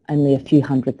 there's only a few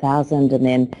 100,000, and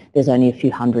then there's only a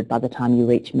few hundred by the time you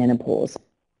reach menopause.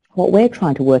 What we're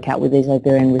trying to work out with these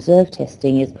ovarian reserve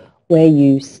testing is where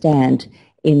you stand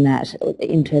in that,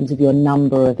 in terms of your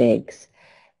number of eggs.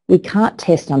 We can't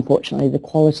test, unfortunately, the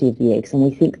quality of the eggs, and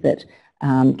we think that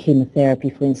chemotherapy,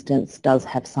 for instance, does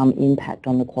have some impact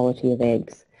on the quality of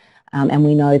eggs. And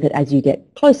we know that as you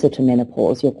get closer to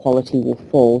menopause, your quality will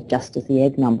fall just as the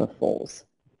egg number falls.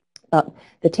 But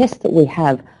the tests that we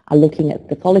have are looking at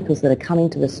the follicles that are coming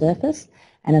to the surface,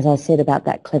 and as I said about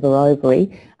that clever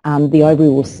ovary, the ovary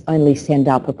will only send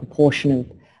up a proportion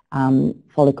of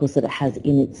follicles that it has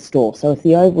in its store. So if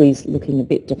the ovary is looking a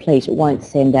bit depleted, it won't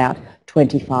send out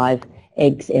 25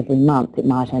 eggs every month. It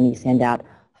might only send out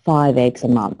 5 eggs a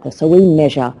month. So we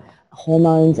measure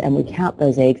hormones and we count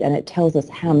those eggs, and it tells us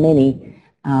how many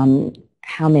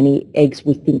eggs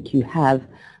we think you have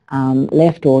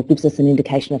left, or it gives us an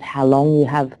indication of how long you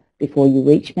have before you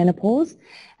reach menopause.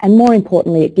 And more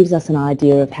importantly, it gives us an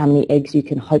idea of how many eggs you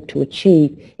can hope to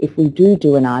achieve if we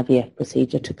do an IVF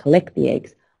procedure to collect the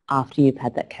eggs after you've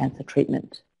had that cancer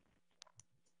treatment.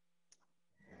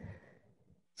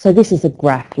 So this is a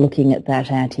graph looking at that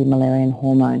anti-Müllerian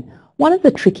hormone. One of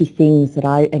the tricky things that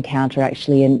I encounter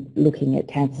actually in looking at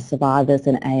cancer survivors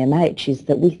and AMH is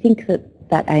that we think that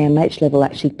that AMH level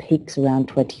actually peaks around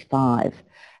 25.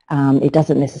 It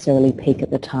doesn't necessarily peak at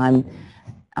the time.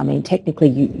 I mean, technically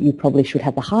you probably should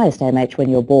have the highest AMH when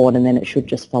you're born, and then it should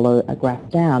just follow a graph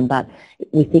down, but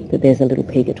we think that there's a little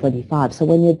peak at 25. So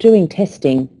when you're doing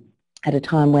testing at a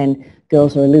time when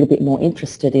girls are a little bit more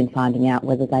interested in finding out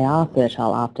whether they are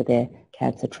fertile after their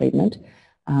cancer treatment,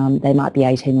 they might be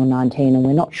 18 or 19, and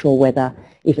we're not sure whether,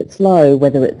 if it's low,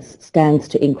 whether it stands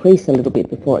to increase a little bit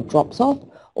before it drops off,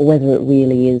 or whether it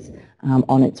really is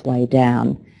on its way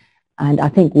down. And I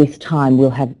think with time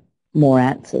we'll have more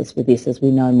answers with this as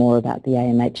we know more about the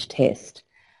AMH test.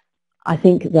 I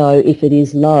think though if it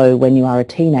is low when you are a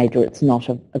teenager, it's not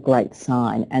a great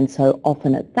sign, and so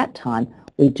often at that time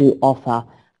we do offer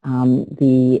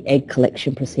the egg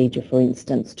collection procedure, for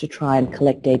instance, to try and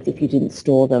collect eggs if you didn't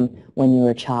store them when you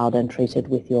were a child and treated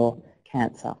with your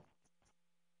cancer.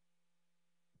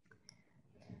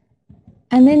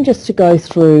 And then just to go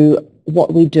through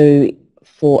what we do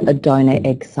for a donor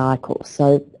egg cycle.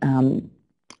 So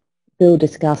Bill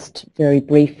discussed very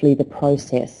briefly the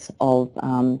process of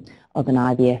an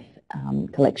IVF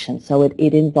collection. So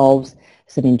it involves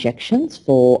some injections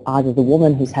for either the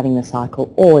woman who's having the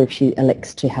cycle, or if she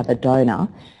elects to have a donor,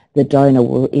 the donor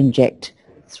will inject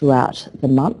throughout the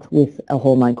month with a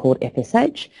hormone called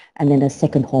FSH, and then a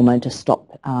second hormone to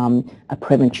stop a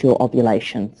premature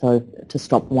ovulation, so to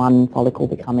stop one follicle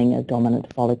becoming a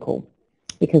dominant follicle.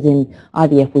 Because in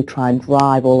IVF we try and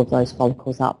drive all of those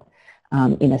follicles up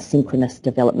in a synchronous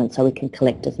development so we can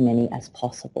collect as many as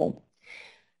possible.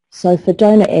 So for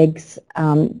donor eggs,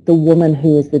 the woman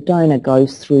who is the donor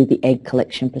goes through the egg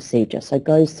collection procedure. So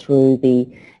goes through the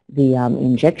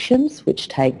injections, which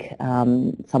take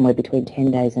somewhere between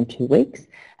 10 days and 2 weeks.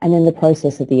 And then the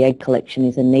process of the egg collection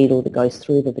is a needle that goes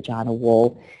through the vaginal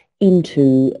wall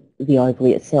into the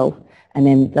ovary itself. And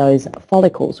then those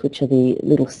follicles, which are the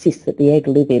little cysts that the egg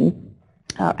live in,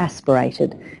 are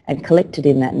aspirated and collected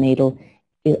in that needle,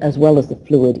 as well as the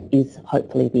fluid is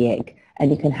hopefully the egg.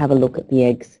 And you can have a look at the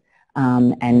eggs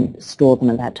and store them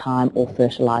at that time or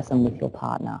fertilise them with your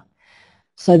partner.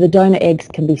 So the donor eggs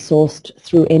can be sourced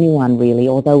through anyone really,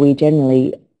 although we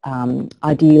generally,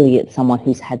 ideally it's someone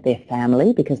who's had their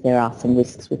family, because there are some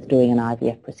risks with doing an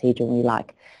IVF procedure, and we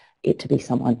like it to be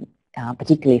someone,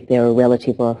 particularly if they're a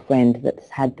relative or a friend that's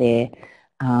had their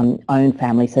own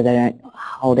family, so they don't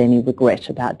hold any regret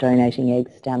about donating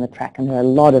eggs down the track. And there are a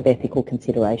lot of ethical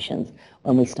considerations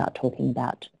when we start talking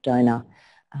about donors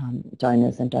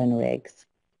and donor eggs.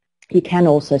 You can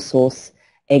also source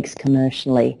eggs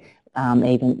commercially,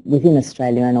 even within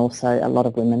Australia, and also a lot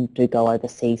of women do go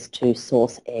overseas to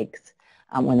source eggs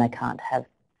when they can't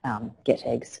get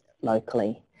eggs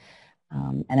locally.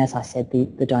 And as I said,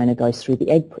 the donor goes through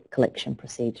the egg collection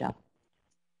procedure.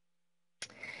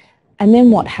 And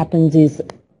then what happens is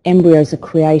embryos are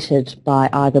created by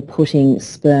either putting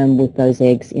sperm with those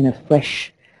eggs in a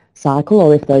fresh cycle,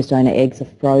 or if those donor eggs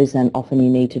are frozen, often you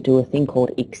need to do a thing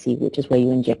called ICSI, which is where you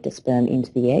inject a sperm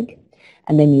into the egg,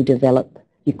 and then you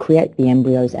create the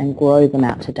embryos and grow them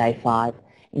out to day 5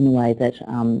 in the way that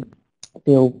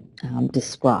Bill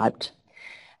described.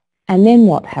 And then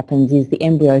what happens is the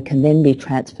embryo can then be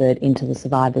transferred into the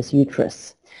survivor's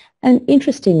uterus. And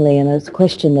interestingly, and it's a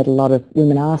question that a lot of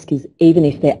women ask, is even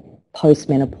if they're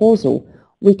postmenopausal,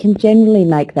 we can generally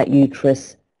make that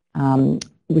uterus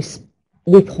with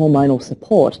hormonal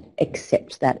support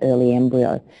accept that early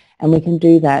embryo. And we can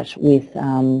do that with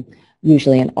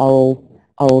usually an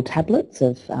oral tablets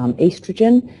of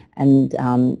estrogen, and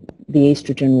the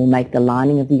estrogen will make the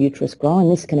lining of the uterus grow,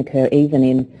 and this can occur even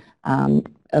in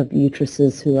of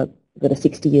uteruses that are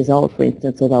 60 years old, for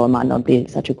instance, although it might not be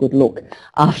such a good look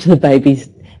after the baby's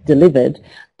delivered.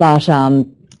 But the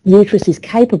uterus is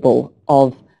capable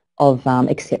of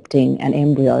accepting an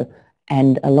embryo,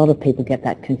 and a lot of people get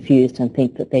that confused and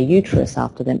think that their uterus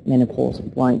after the menopause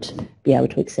won't be able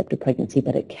to accept a pregnancy,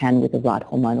 but it can with the right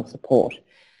hormonal support.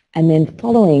 And then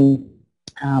following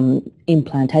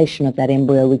implantation of that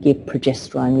embryo, we give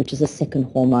progesterone, which is a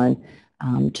second hormone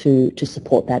to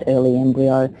support that early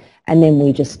embryo. And then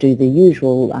we just do the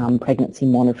usual pregnancy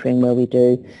monitoring, where we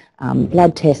do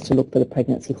blood tests to look for the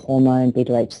pregnancy hormone,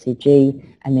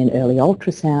 beta-HCG, and then early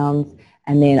ultrasounds.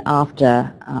 And then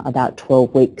after about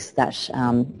 12 weeks,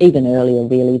 even earlier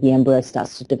really, the embryo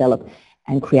starts to develop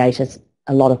and create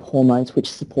a lot of hormones which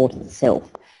support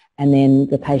itself. And then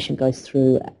the patient goes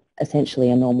through essentially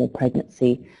a normal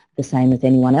pregnancy, the same as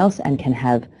anyone else, and can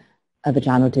have a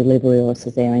vaginal delivery or a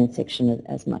cesarean section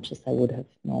as much as they would have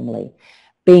normally.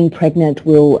 Being pregnant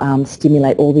will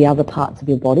stimulate all the other parts of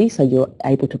your body, so you're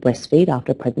able to breastfeed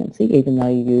after pregnancy, even though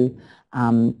you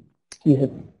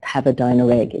have a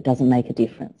donor egg. It doesn't make a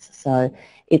difference. So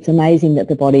it's amazing that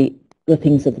the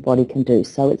things that the body can do.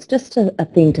 So it's just a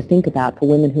thing to think about for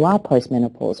women who are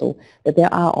postmenopausal, that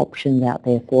there are options out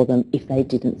there for them if they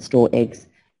didn't store eggs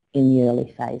in the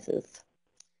early phases.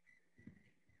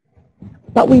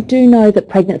 But we do know that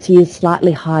pregnancy is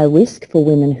slightly higher risk for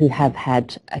women who have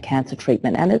had a cancer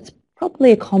treatment, and it's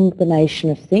probably a combination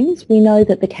of things. We know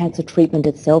that the cancer treatment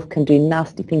itself can do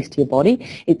nasty things to your body.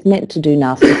 It's meant to do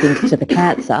nasty things to the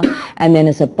cancer, and then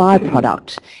as a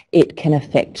byproduct, it can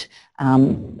affect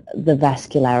the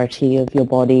vascularity of your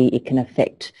body. It can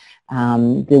affect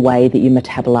the way that you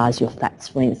metabolize your fats,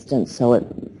 for instance, so it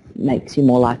makes you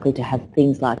more likely to have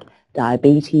things like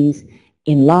diabetes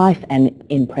in life and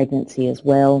in pregnancy as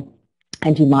well.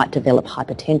 And you might develop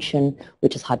hypertension,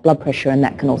 which is high blood pressure, and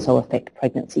that can also affect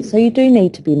pregnancy. So you do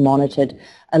need to be monitored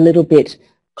a little bit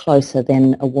closer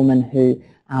than a woman who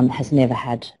has never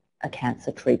had a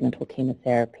cancer treatment or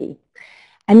chemotherapy.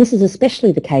 And this is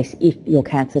especially the case if your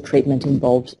cancer treatment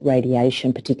involves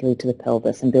radiation, particularly to the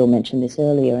pelvis. And Bill mentioned this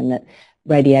earlier, in that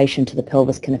radiation to the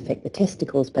pelvis can affect the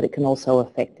testicles, but it can also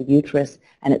affect the uterus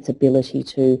and its ability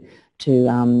to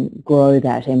grow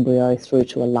that embryo through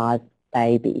to a live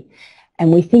baby.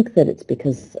 And we think that it's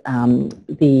because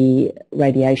the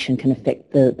radiation can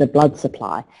affect the blood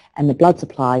supply, and the blood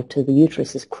supply to the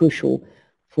uterus is crucial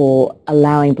for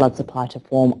allowing blood supply to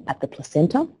form at the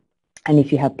placenta. And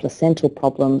if you have placental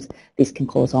problems, this can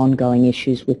cause ongoing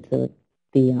issues with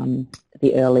the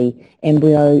early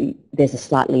embryo. There's a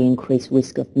slightly increased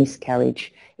risk of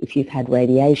miscarriage if you've had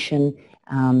radiation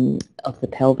of the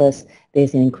pelvis.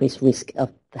 There's an increased risk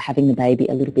of having the baby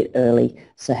a little bit early,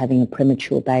 so having a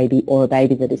premature baby or a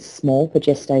baby that is small for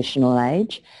gestational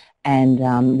age, and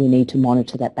we need to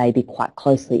monitor that baby quite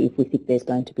closely if we think there's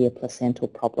going to be a placental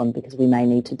problem, because we may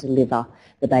need to deliver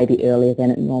the baby earlier than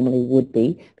it normally would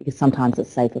be, because sometimes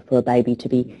it's safer for a baby to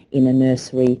be in a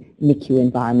nursery NICU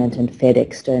environment and fed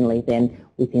externally than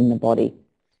within the body.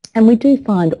 And we do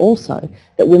find also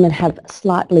that women have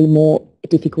slightly more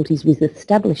difficulties with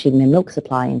establishing their milk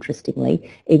supply,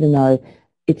 interestingly, even though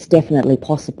it's definitely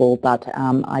possible. But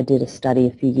I did a study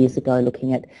a few years ago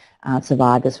looking at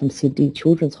survivors from Sydney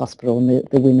Children's Hospital and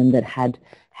the women that had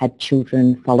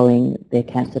children following their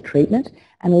cancer treatment,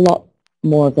 and a lot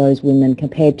more of those women,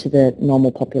 compared to the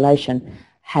normal population,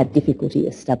 had difficulty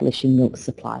establishing milk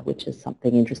supply, which is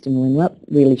something interesting. We're not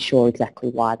really sure exactly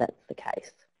why that's the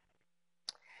case.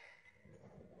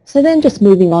 So then just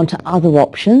moving on to other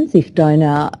options, if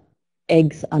donor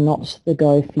eggs are not the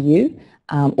go for you,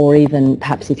 or even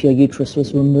perhaps if your uterus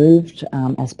was removed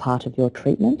as part of your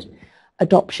treatment,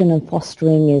 adoption and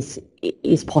fostering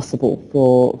is possible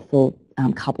for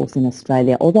couples in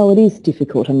Australia, although it is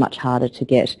difficult and much harder to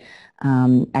get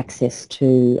access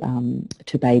to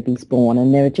babies born,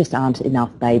 and there just aren't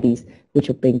enough babies which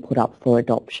are being put up for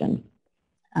adoption.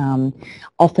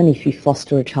 Often if you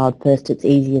foster a child first, it's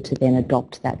easier to then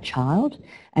adopt that child,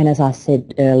 and as I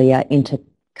said earlier,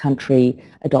 inter-country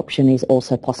adoption is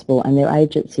also possible, and there are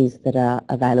agencies that are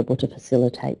available to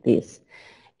facilitate this.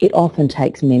 It often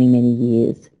takes many, many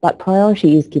years, but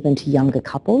priority is given to younger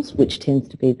couples, which tends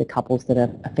to be the couples that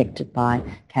are affected by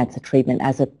cancer treatment,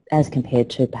 as compared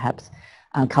to perhaps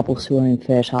couples who are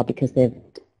infertile because they've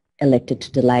elected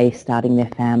to delay starting their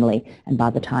family, and by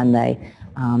the time they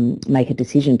make a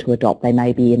decision to adopt, they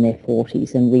may be in their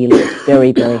 40s, and really it's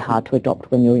very, very hard to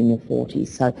adopt when you're in your 40s.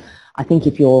 So I think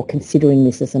if you're considering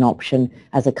this as an option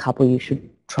as a couple, you should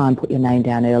try and put your name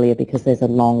down earlier, because there's a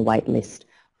long wait list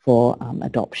for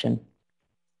adoption.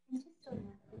 Just on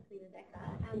that quickly,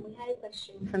 Rebecca, we had a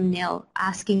question from Neil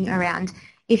asking around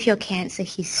if your cancer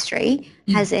history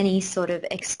has any sort of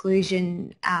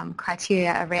exclusion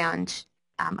criteria around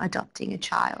adopting a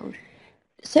child.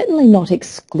 Certainly not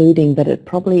excluding, but it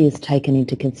probably is taken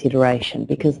into consideration,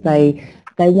 because they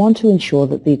want to ensure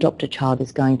that the adopted child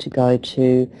is going to go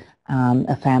to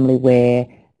a family where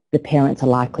the parents are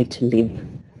likely to live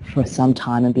for some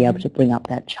time and be able to bring up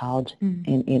that child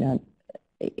in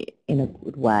a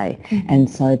good way. And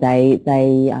so they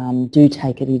do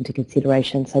take it into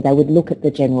consideration. So they would look at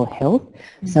the general health.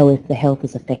 So if the health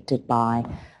is affected by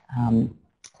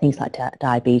things like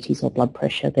diabetes or blood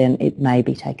pressure, then it may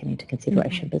be taken into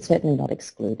consideration, but certainly not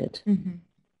excluded.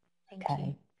 Thank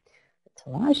you. That's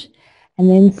all right. And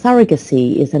then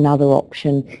surrogacy is another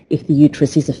option if the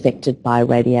uterus is affected by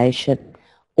radiation,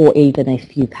 or even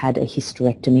if you've had a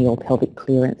hysterectomy or pelvic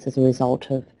clearance as a result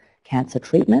of cancer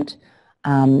treatment.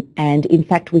 And in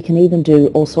fact, we can even do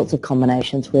all sorts of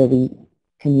combinations where we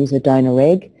can use a donor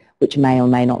egg, which may or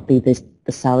may not be the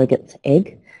surrogate's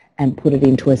egg, and put it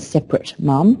into a separate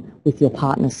mum with your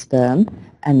partner's sperm,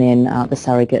 and then the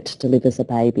surrogate delivers a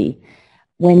baby.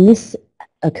 When this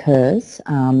occurs,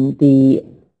 the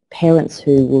parents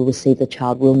who will receive the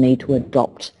child will need to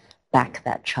adopt back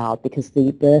that child because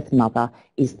the birth mother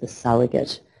is the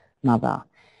surrogate mother.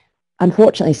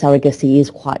 Unfortunately, surrogacy is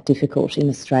quite difficult in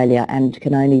Australia and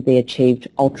can only be achieved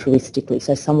altruistically.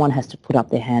 So someone has to put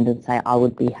up their hand and say, I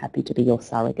would be happy to be your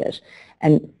surrogate.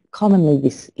 And commonly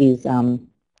this is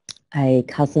a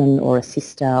cousin or a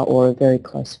sister or a very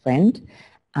close friend.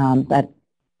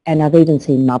 And I've even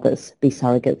seen mothers be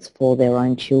surrogates for their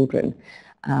own children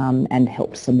and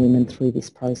helped some women through this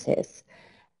process.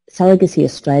 Surrogacy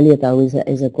Australia, though,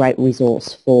 is a great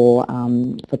resource for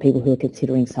people who are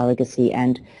considering surrogacy,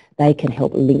 and they can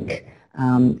help link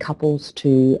couples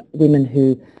to women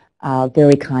who are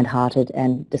very kind-hearted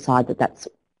and decide that that's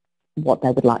what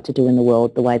they would like to do in the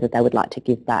world, the way that they would like to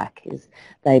give back. Is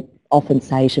they often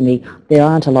say to me, there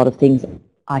aren't a lot of things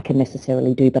I can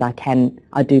necessarily do, but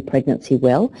I do pregnancy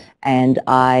well, and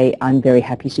I'm very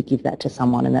happy to give that to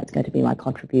someone, and that's going to be my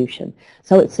contribution.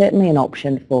 So it's certainly an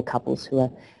option for couples who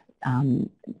are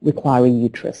require a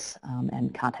uterus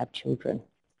and can't have children.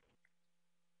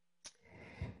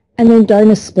 And then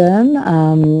donor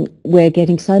sperm, we're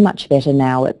getting so much better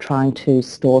now at trying to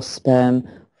store sperm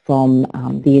from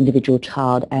the individual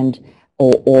child and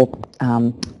or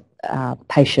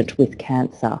patient with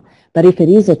cancer. But if it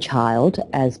is a child,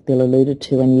 as Bill alluded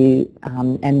to,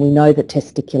 and we know that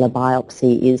testicular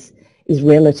biopsy is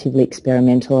relatively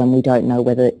experimental, and we don't know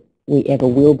whether we ever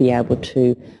will be able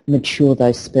to mature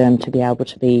those sperm to be able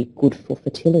to be good for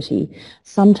fertility.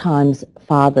 Sometimes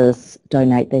fathers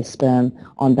donate their sperm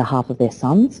on behalf of their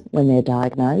sons when they're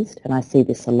diagnosed, and I see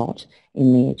this a lot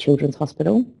in the children's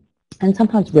hospital. And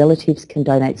sometimes relatives can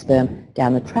donate sperm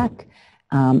down the track.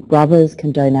 Brothers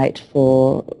can donate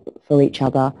for each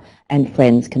other, and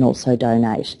friends can also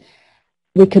donate.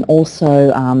 We can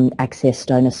also access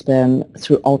donor sperm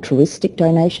through altruistic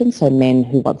donations, so men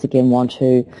who once again want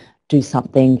to do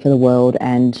something for the world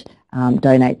and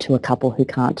donate to a couple who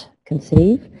can't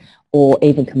conceive, or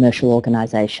even commercial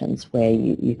organisations where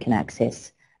you can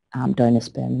access donor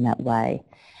sperm in that way.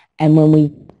 And when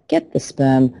we get the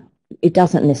sperm, it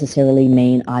doesn't necessarily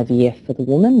mean IVF for the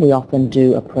woman. We often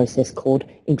do a process called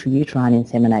intrauterine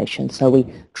insemination. So we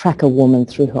track a woman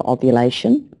through her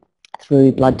ovulation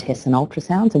through blood tests and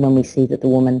ultrasounds, and when we see that the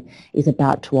woman is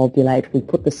about to ovulate, we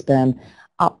put the sperm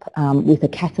up with a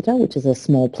catheter, which is a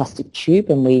small plastic tube,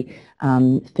 and we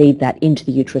feed that into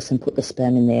the uterus and put the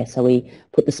sperm in there. So we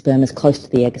put the sperm as close to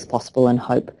the egg as possible and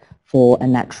hope for a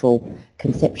natural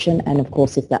conception. And of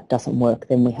course, if that doesn't work,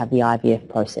 then we have the IVF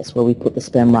process where we put the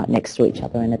sperm right next to each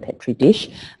other in a Petri dish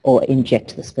or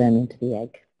inject the sperm into the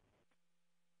egg.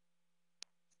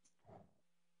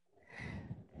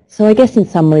 So I guess in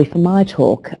summary for my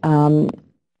talk,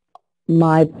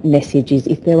 my message is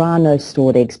if there are no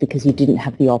stored eggs because you didn't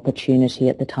have the opportunity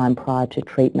at the time prior to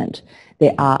treatment,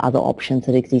 there are other options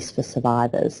that exist for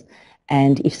survivors.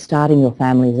 And if starting your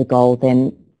family is a goal,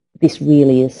 then this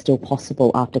really is still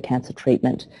possible after cancer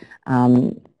treatment.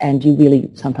 And you really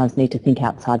sometimes need to think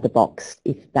outside the box.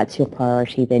 If that's your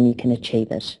priority, then you can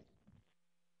achieve it.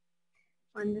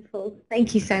 Wonderful.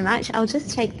 Thank you so much. I'll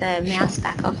just take the mouse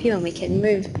back off you and we can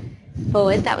move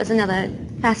forward. That was another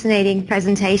fascinating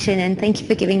presentation, and thank you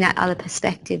for giving that other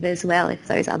perspective as well if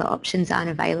those other options aren't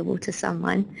available to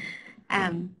someone.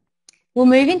 We'll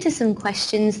move into some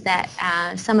questions that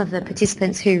some of the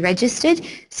participants who registered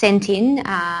sent in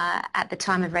at the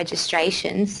time of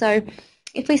registration. So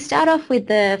if we start off with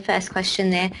the first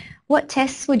question there, what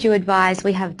tests would you advise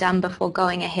we have done before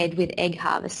going ahead with egg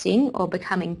harvesting or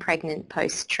becoming pregnant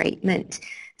post-treatment?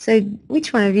 So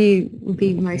which one of you would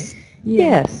be most...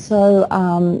 Yeah,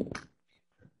 so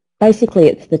basically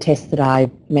it's the test that I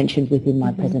mentioned within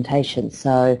my presentation.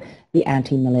 So the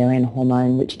anti-Müllerian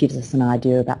hormone, which gives us an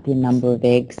idea about the number of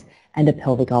eggs, and a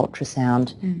pelvic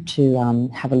ultrasound to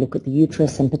have a look at the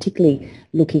uterus, and particularly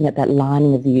looking at that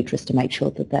lining of the uterus to make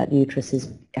sure that that uterus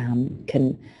is,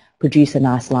 can produce a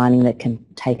nice lining that can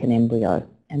take an embryo.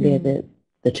 And they're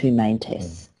the two main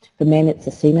tests. For men, it's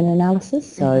a semen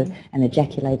analysis, so an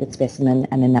ejaculated specimen,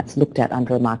 and then that's looked at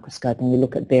under a microscope, and we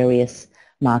look at various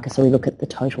markers. So we look at the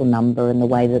total number and the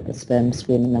way that the sperm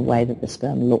swim and the way that the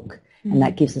sperm look, and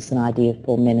that gives us an idea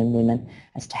for men and women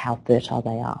as to how fertile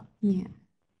they are. Yeah.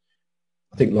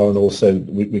 I think, Lauren, also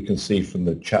we can see from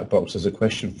the chat box there's a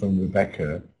question from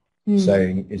Rebecca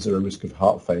saying, is there a risk of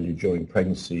heart failure during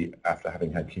pregnancy after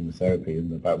having had chemotherapy,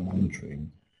 and about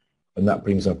monitoring? And that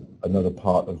brings up another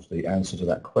part of the answer to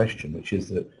that question, which is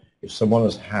that if someone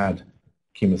has had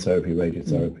chemotherapy,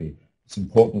 radiotherapy, it's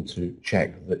important to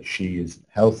check that she is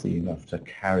healthy enough to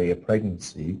carry a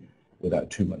pregnancy without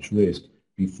too much risk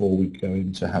before we go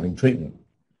into having treatment.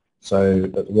 So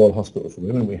at the Royal Hospital for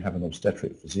Women, we have an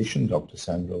obstetric physician, Dr.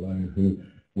 Sandra Lowe, who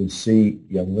would see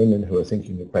young women who are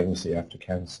thinking of pregnancy after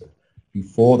cancer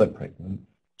before they're pregnant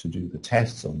to do the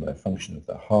tests on their function of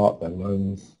their heart, their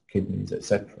lungs, kidneys,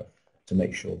 etc., to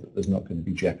make sure that there's not going to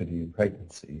be jeopardy in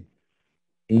pregnancy.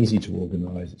 Easy to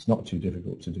organise, it's not too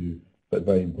difficult to do, but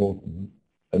very important.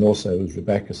 And also, as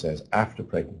Rebecca says, after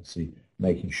pregnancy,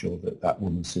 making sure that that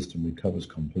woman's system recovers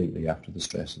completely after the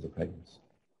stress of the pregnancy.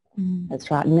 That's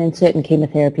right. And then certain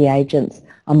chemotherapy agents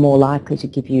are more likely to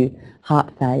give you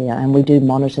heart failure, and we do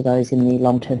monitor those in the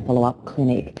long-term follow-up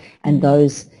clinic. And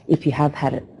those, if you have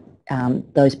had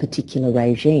those particular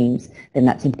regimes, then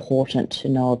that's important to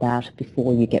know about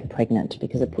before you get pregnant,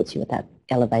 because it puts you at that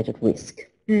elevated risk.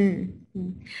 And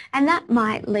that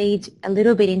might lead a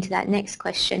little bit into that next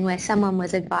question, where someone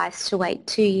was advised to wait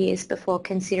 2 years before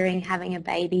considering having a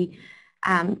baby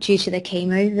due to the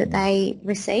chemo that they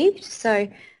received. So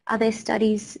are there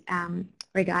studies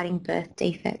regarding birth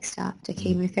defects after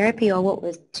chemotherapy,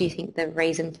 or do you think the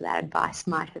reason for that advice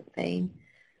might have been?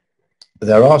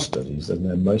 There are studies, and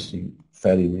they're mostly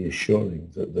fairly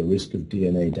reassuring, that the risk of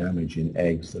DNA damage in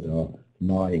eggs that are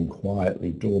lying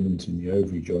quietly dormant in the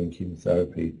ovary during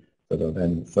chemotherapy that are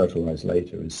then fertilized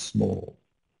later is small.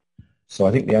 So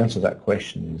I think the answer to that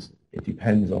question is it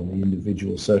depends on the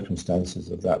individual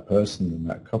circumstances of that person and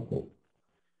that couple.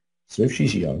 So if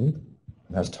she's young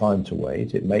and has time to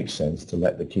wait, it makes sense to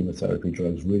let the chemotherapy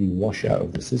drugs really wash out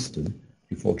of the system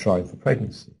before trying for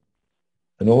pregnancy.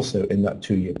 And also in that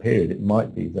 2-year period, it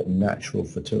might be that natural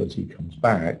fertility comes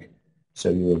back, so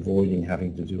you're avoiding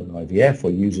having to do an IVF or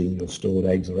using your stored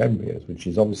eggs or embryos, which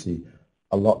is obviously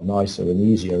a lot nicer and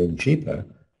easier and cheaper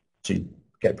to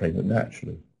get pregnant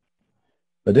naturally.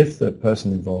 But if the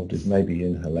person involved is maybe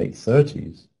in her late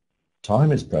 30s,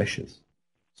 time is precious.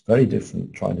 It's very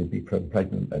different trying to be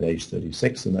pregnant at age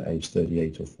 36 than at age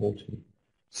 38 or 40.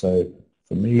 So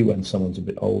for me, when someone's a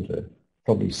bit older,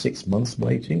 probably 6 months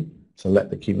waiting to let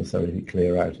the chemotherapy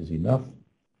clear out is enough.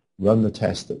 Run the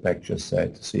test that Beck just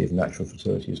said to see if natural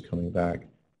fertility is coming back,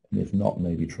 and if not,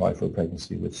 maybe try for a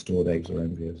pregnancy with stored eggs or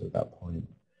embryos at that point.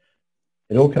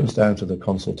 It all comes down to the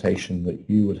consultation that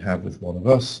you would have with one of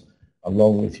us,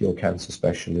 along with your cancer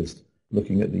specialist,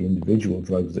 looking at the individual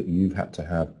drugs that you've had to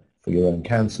have for your own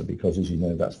cancer, because as you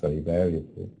know, that's very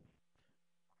variable.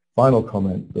 Final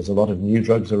comment, there's a lot of new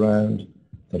drugs around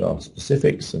that are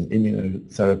specifics and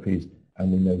immunotherapies,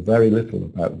 and we know very little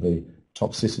about the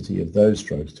toxicity of those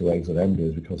drugs to eggs and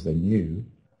embryos because they're new.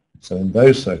 So in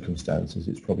those circumstances,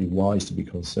 it's probably wise to be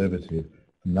conservative,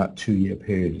 and that 2-year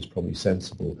period is probably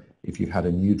sensible if you've had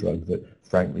a new drug that,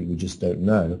 frankly, we just don't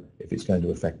know if it's going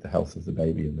to affect the health of the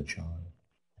baby and the child.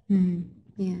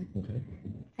 Yeah. Okay.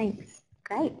 Thanks.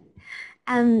 Great.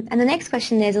 And the next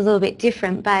question there is a little bit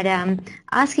different, but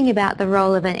asking about the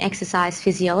role of an exercise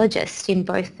physiologist in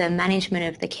both the management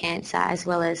of the cancer as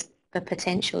well as the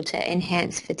potential to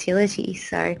enhance fertility.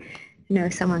 So,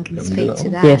 if someone can speak to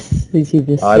that.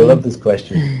 Yes, I love this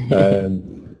question.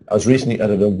 I was recently at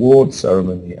an award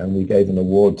ceremony, and we gave an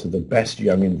award to the best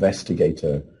young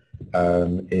investigator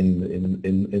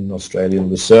in Australian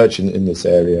research in this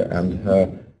area, and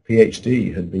her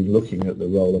PhD had been looking at the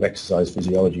role of exercise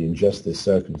physiology in just this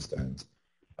circumstance.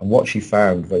 And what she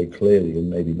found very clearly, and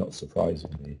maybe not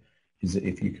surprisingly, is that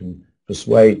if you can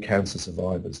persuade cancer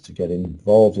survivors to get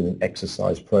involved in an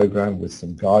exercise program with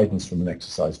some guidance from an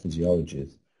exercise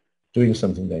physiologist, doing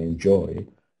something they enjoy,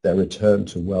 their return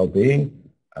to well-being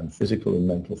and physical and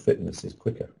mental fitness is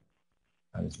quicker.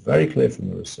 And it's very clear from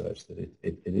the research that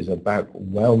it is about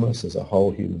wellness as a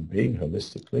whole human being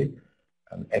holistically,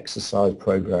 and exercise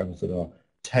programs that are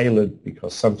tailored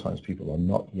because sometimes people are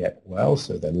not yet well,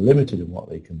 so they're limited in what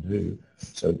they can do.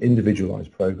 So an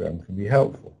individualized program can be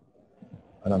helpful.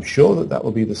 And I'm sure that that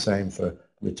will be the same for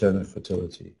return of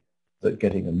fertility, that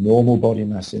getting a normal body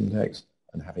mass index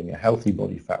and having a healthy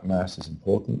body fat mass is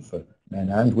important for men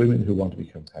and women who want to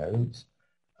become parents.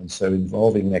 And so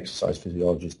involving an exercise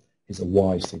physiologist is a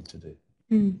wise thing to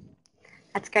do.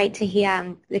 That's great to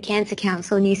hear. The Cancer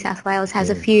Council New South Wales has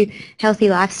a few healthy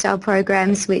lifestyle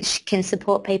programs which can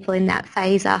support people in that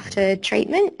phase after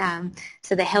treatment.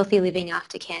 So the Healthy Living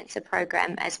After Cancer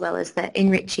program, as well as the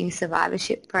Enriching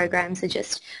Survivorship programs, are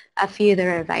just a few that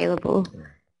are available.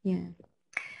 Yeah.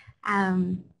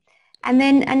 And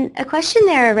then a question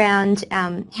there around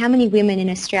how many women in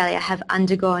Australia have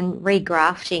undergone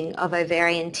regrafting of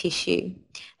ovarian tissue,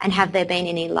 and have there been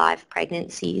any live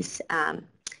pregnancies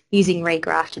using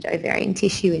regrafted ovarian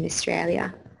tissue in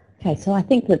Australia? Okay, so I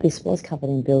think that this was covered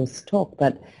in Bill's talk,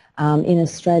 but In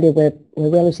Australia, we're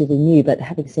relatively new, but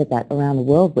having said that, around the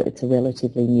world, it's a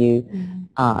relatively new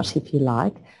art, if you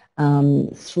like.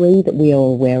 3 that we are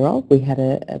aware of. We had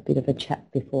a bit of a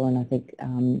chat before, and I think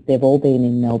they've all been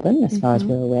in Melbourne, as far as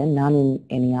we're aware, none in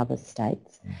any other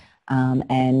states.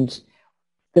 And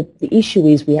the issue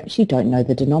is we actually don't know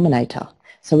the denominator.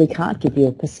 So we can't give you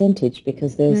a percentage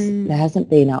because there hasn't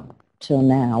been up till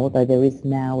now, although there is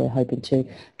now, we're hoping to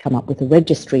come up with a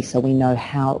registry so we know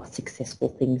how successful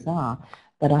things are.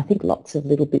 But I think lots of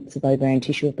little bits of ovarian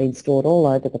tissue have been stored all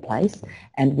over the place,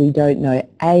 and we don't know,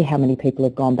 A, how many people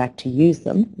have gone back to use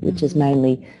them, which is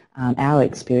mainly our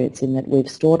experience in that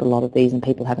we've stored a lot of these and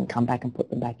people haven't come back and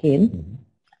put them back in,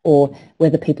 or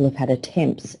whether people have had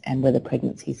attempts and whether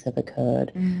pregnancies have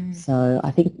occurred. So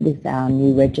I think with our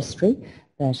new registry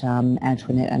that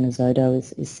Antoinette Anazodo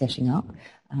is setting up,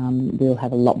 we'll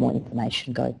have a lot more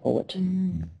information going forward.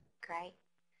 Great.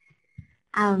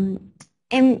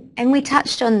 And we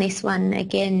touched on this one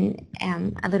again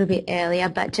a little bit earlier,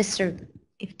 but just sort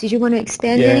of, did you want to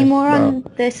expand any more on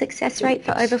the success rate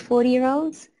for over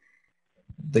 40-year-olds?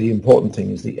 The important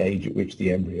thing is the age at which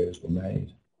the embryos were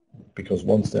made, because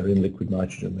once they're in liquid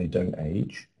nitrogen, they don't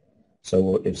age.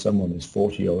 So if someone is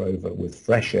 40 or over with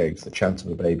fresh eggs, the chance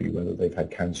of a baby, whether they've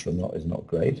had cancer or not, is not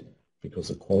great, because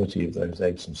the quality of those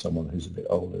eggs from someone who's a bit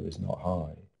older is not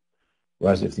high.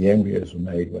 Whereas if the embryos were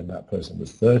made when that person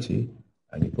was 30,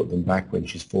 and you put them back when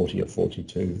she's 40 or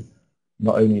 42,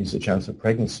 not only is the chance of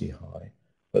pregnancy high,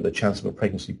 but the chance of a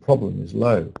pregnancy problem is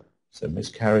low. So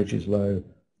miscarriage is low, the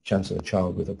chance of a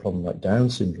child with a problem like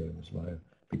Down syndrome is low,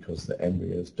 because the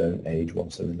embryos don't age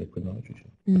once they're in liquid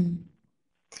nitrogen.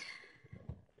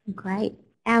 Great.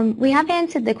 We have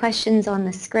answered the questions on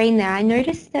the screen there. I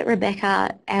noticed that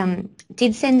Rebecca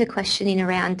did send a question in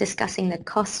around discussing the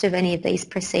cost of any of these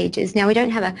procedures. Now, we don't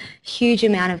have a huge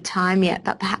amount of time yet,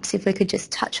 but perhaps if we could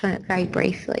just touch on it very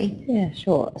briefly. Yeah,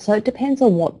 sure. So it depends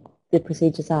on what the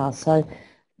procedures are. So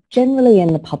generally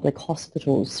in the public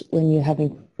hospitals, when you're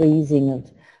having freezing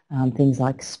of things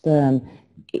like sperm,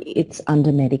 it's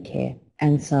under Medicare.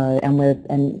 And so,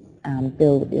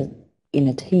 Bill in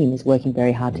a team is working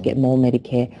very hard to get more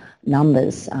Medicare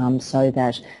numbers so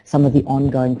that some of the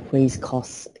ongoing freeze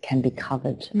costs can be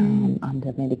covered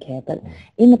under Medicare. But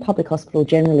in the public hospital,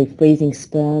 generally freezing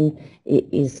sperm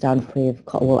is done free of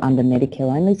under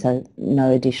Medicare only, so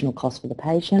no additional cost for the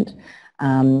patient.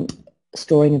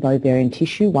 Storing of ovarian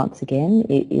tissue, once again,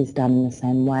 it is done in the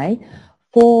same way.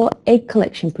 For egg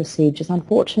collection procedures,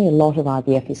 unfortunately, a lot of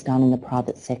IVF is done in the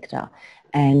private sector,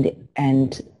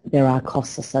 and there are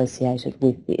costs associated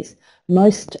with this.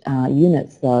 Most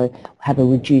units, though, have a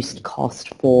reduced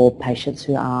cost for patients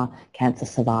who are cancer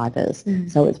survivors.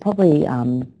 So it's probably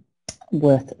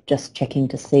worth just checking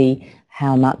to see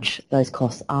how much those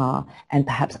costs are, and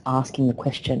perhaps asking the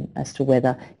question as to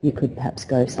whether you could perhaps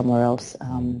go somewhere else,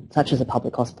 such as a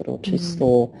public hospital, to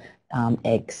store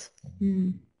eggs.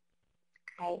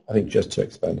 I think just to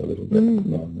expand a little bit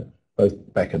on that,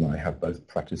 both Beck and I have both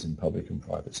practice in public and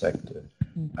private sector,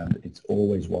 and it's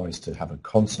always wise to have a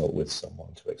consult with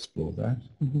someone to explore that.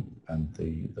 And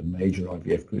the major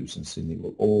IVF groups in Sydney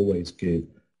will always give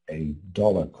a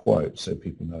dollar quote so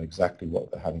people know exactly what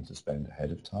they're having to spend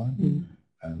ahead of time.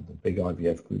 And the big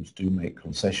IVF groups do make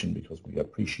concession because we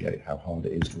appreciate how hard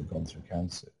it is to have gone through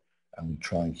cancer, and we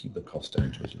try and keep the cost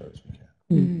down to as low as we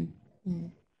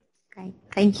can. Great,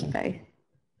 thank you both.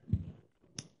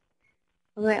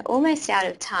 We're almost out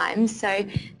of time, so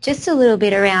just a little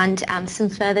bit around some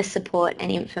further support and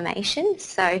information.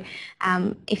 So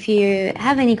if you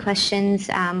have any questions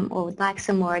or would like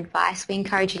some more advice, we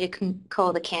encourage you to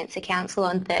call the Cancer Council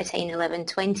on 13 11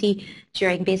 20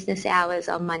 during business hours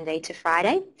on Monday to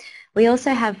Friday. We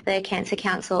also have the Cancer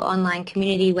Council online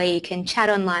community where you can chat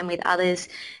online with others,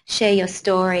 share your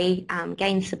story,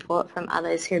 gain support from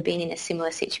others who have been in a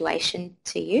similar situation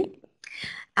to you.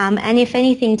 And if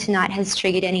anything tonight has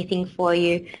triggered anything for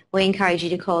you, we encourage you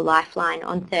to call Lifeline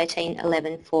on 13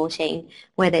 11 14,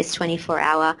 where there's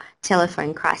 24-hour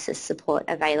telephone crisis support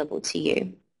available to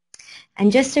you.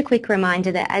 And just a quick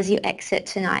reminder that as you exit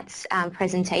tonight's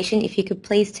presentation, if you could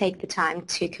please take the time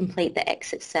to complete the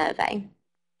exit survey.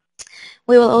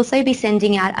 We will also be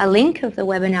sending out a link of the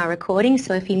webinar recording,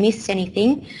 so if you missed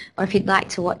anything or if you'd like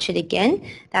to watch it again,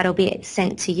 that'll be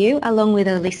sent to you, along with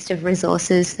a list of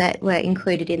resources that were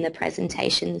included in the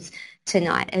presentations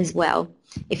tonight as well,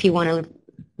 if you want to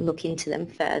look into them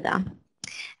further.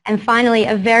 And finally,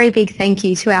 a very big thank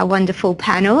you to our wonderful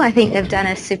panel. I think they've done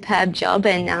a superb job,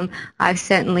 and I've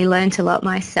certainly learnt a lot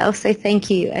myself, so thank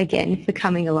you again for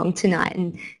coming along tonight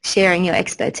and sharing your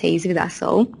expertise with us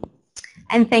all.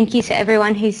 And thank you to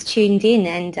everyone who's tuned in,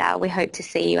 and we hope to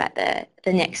see you at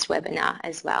the next webinar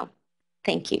as well.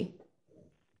 Thank you.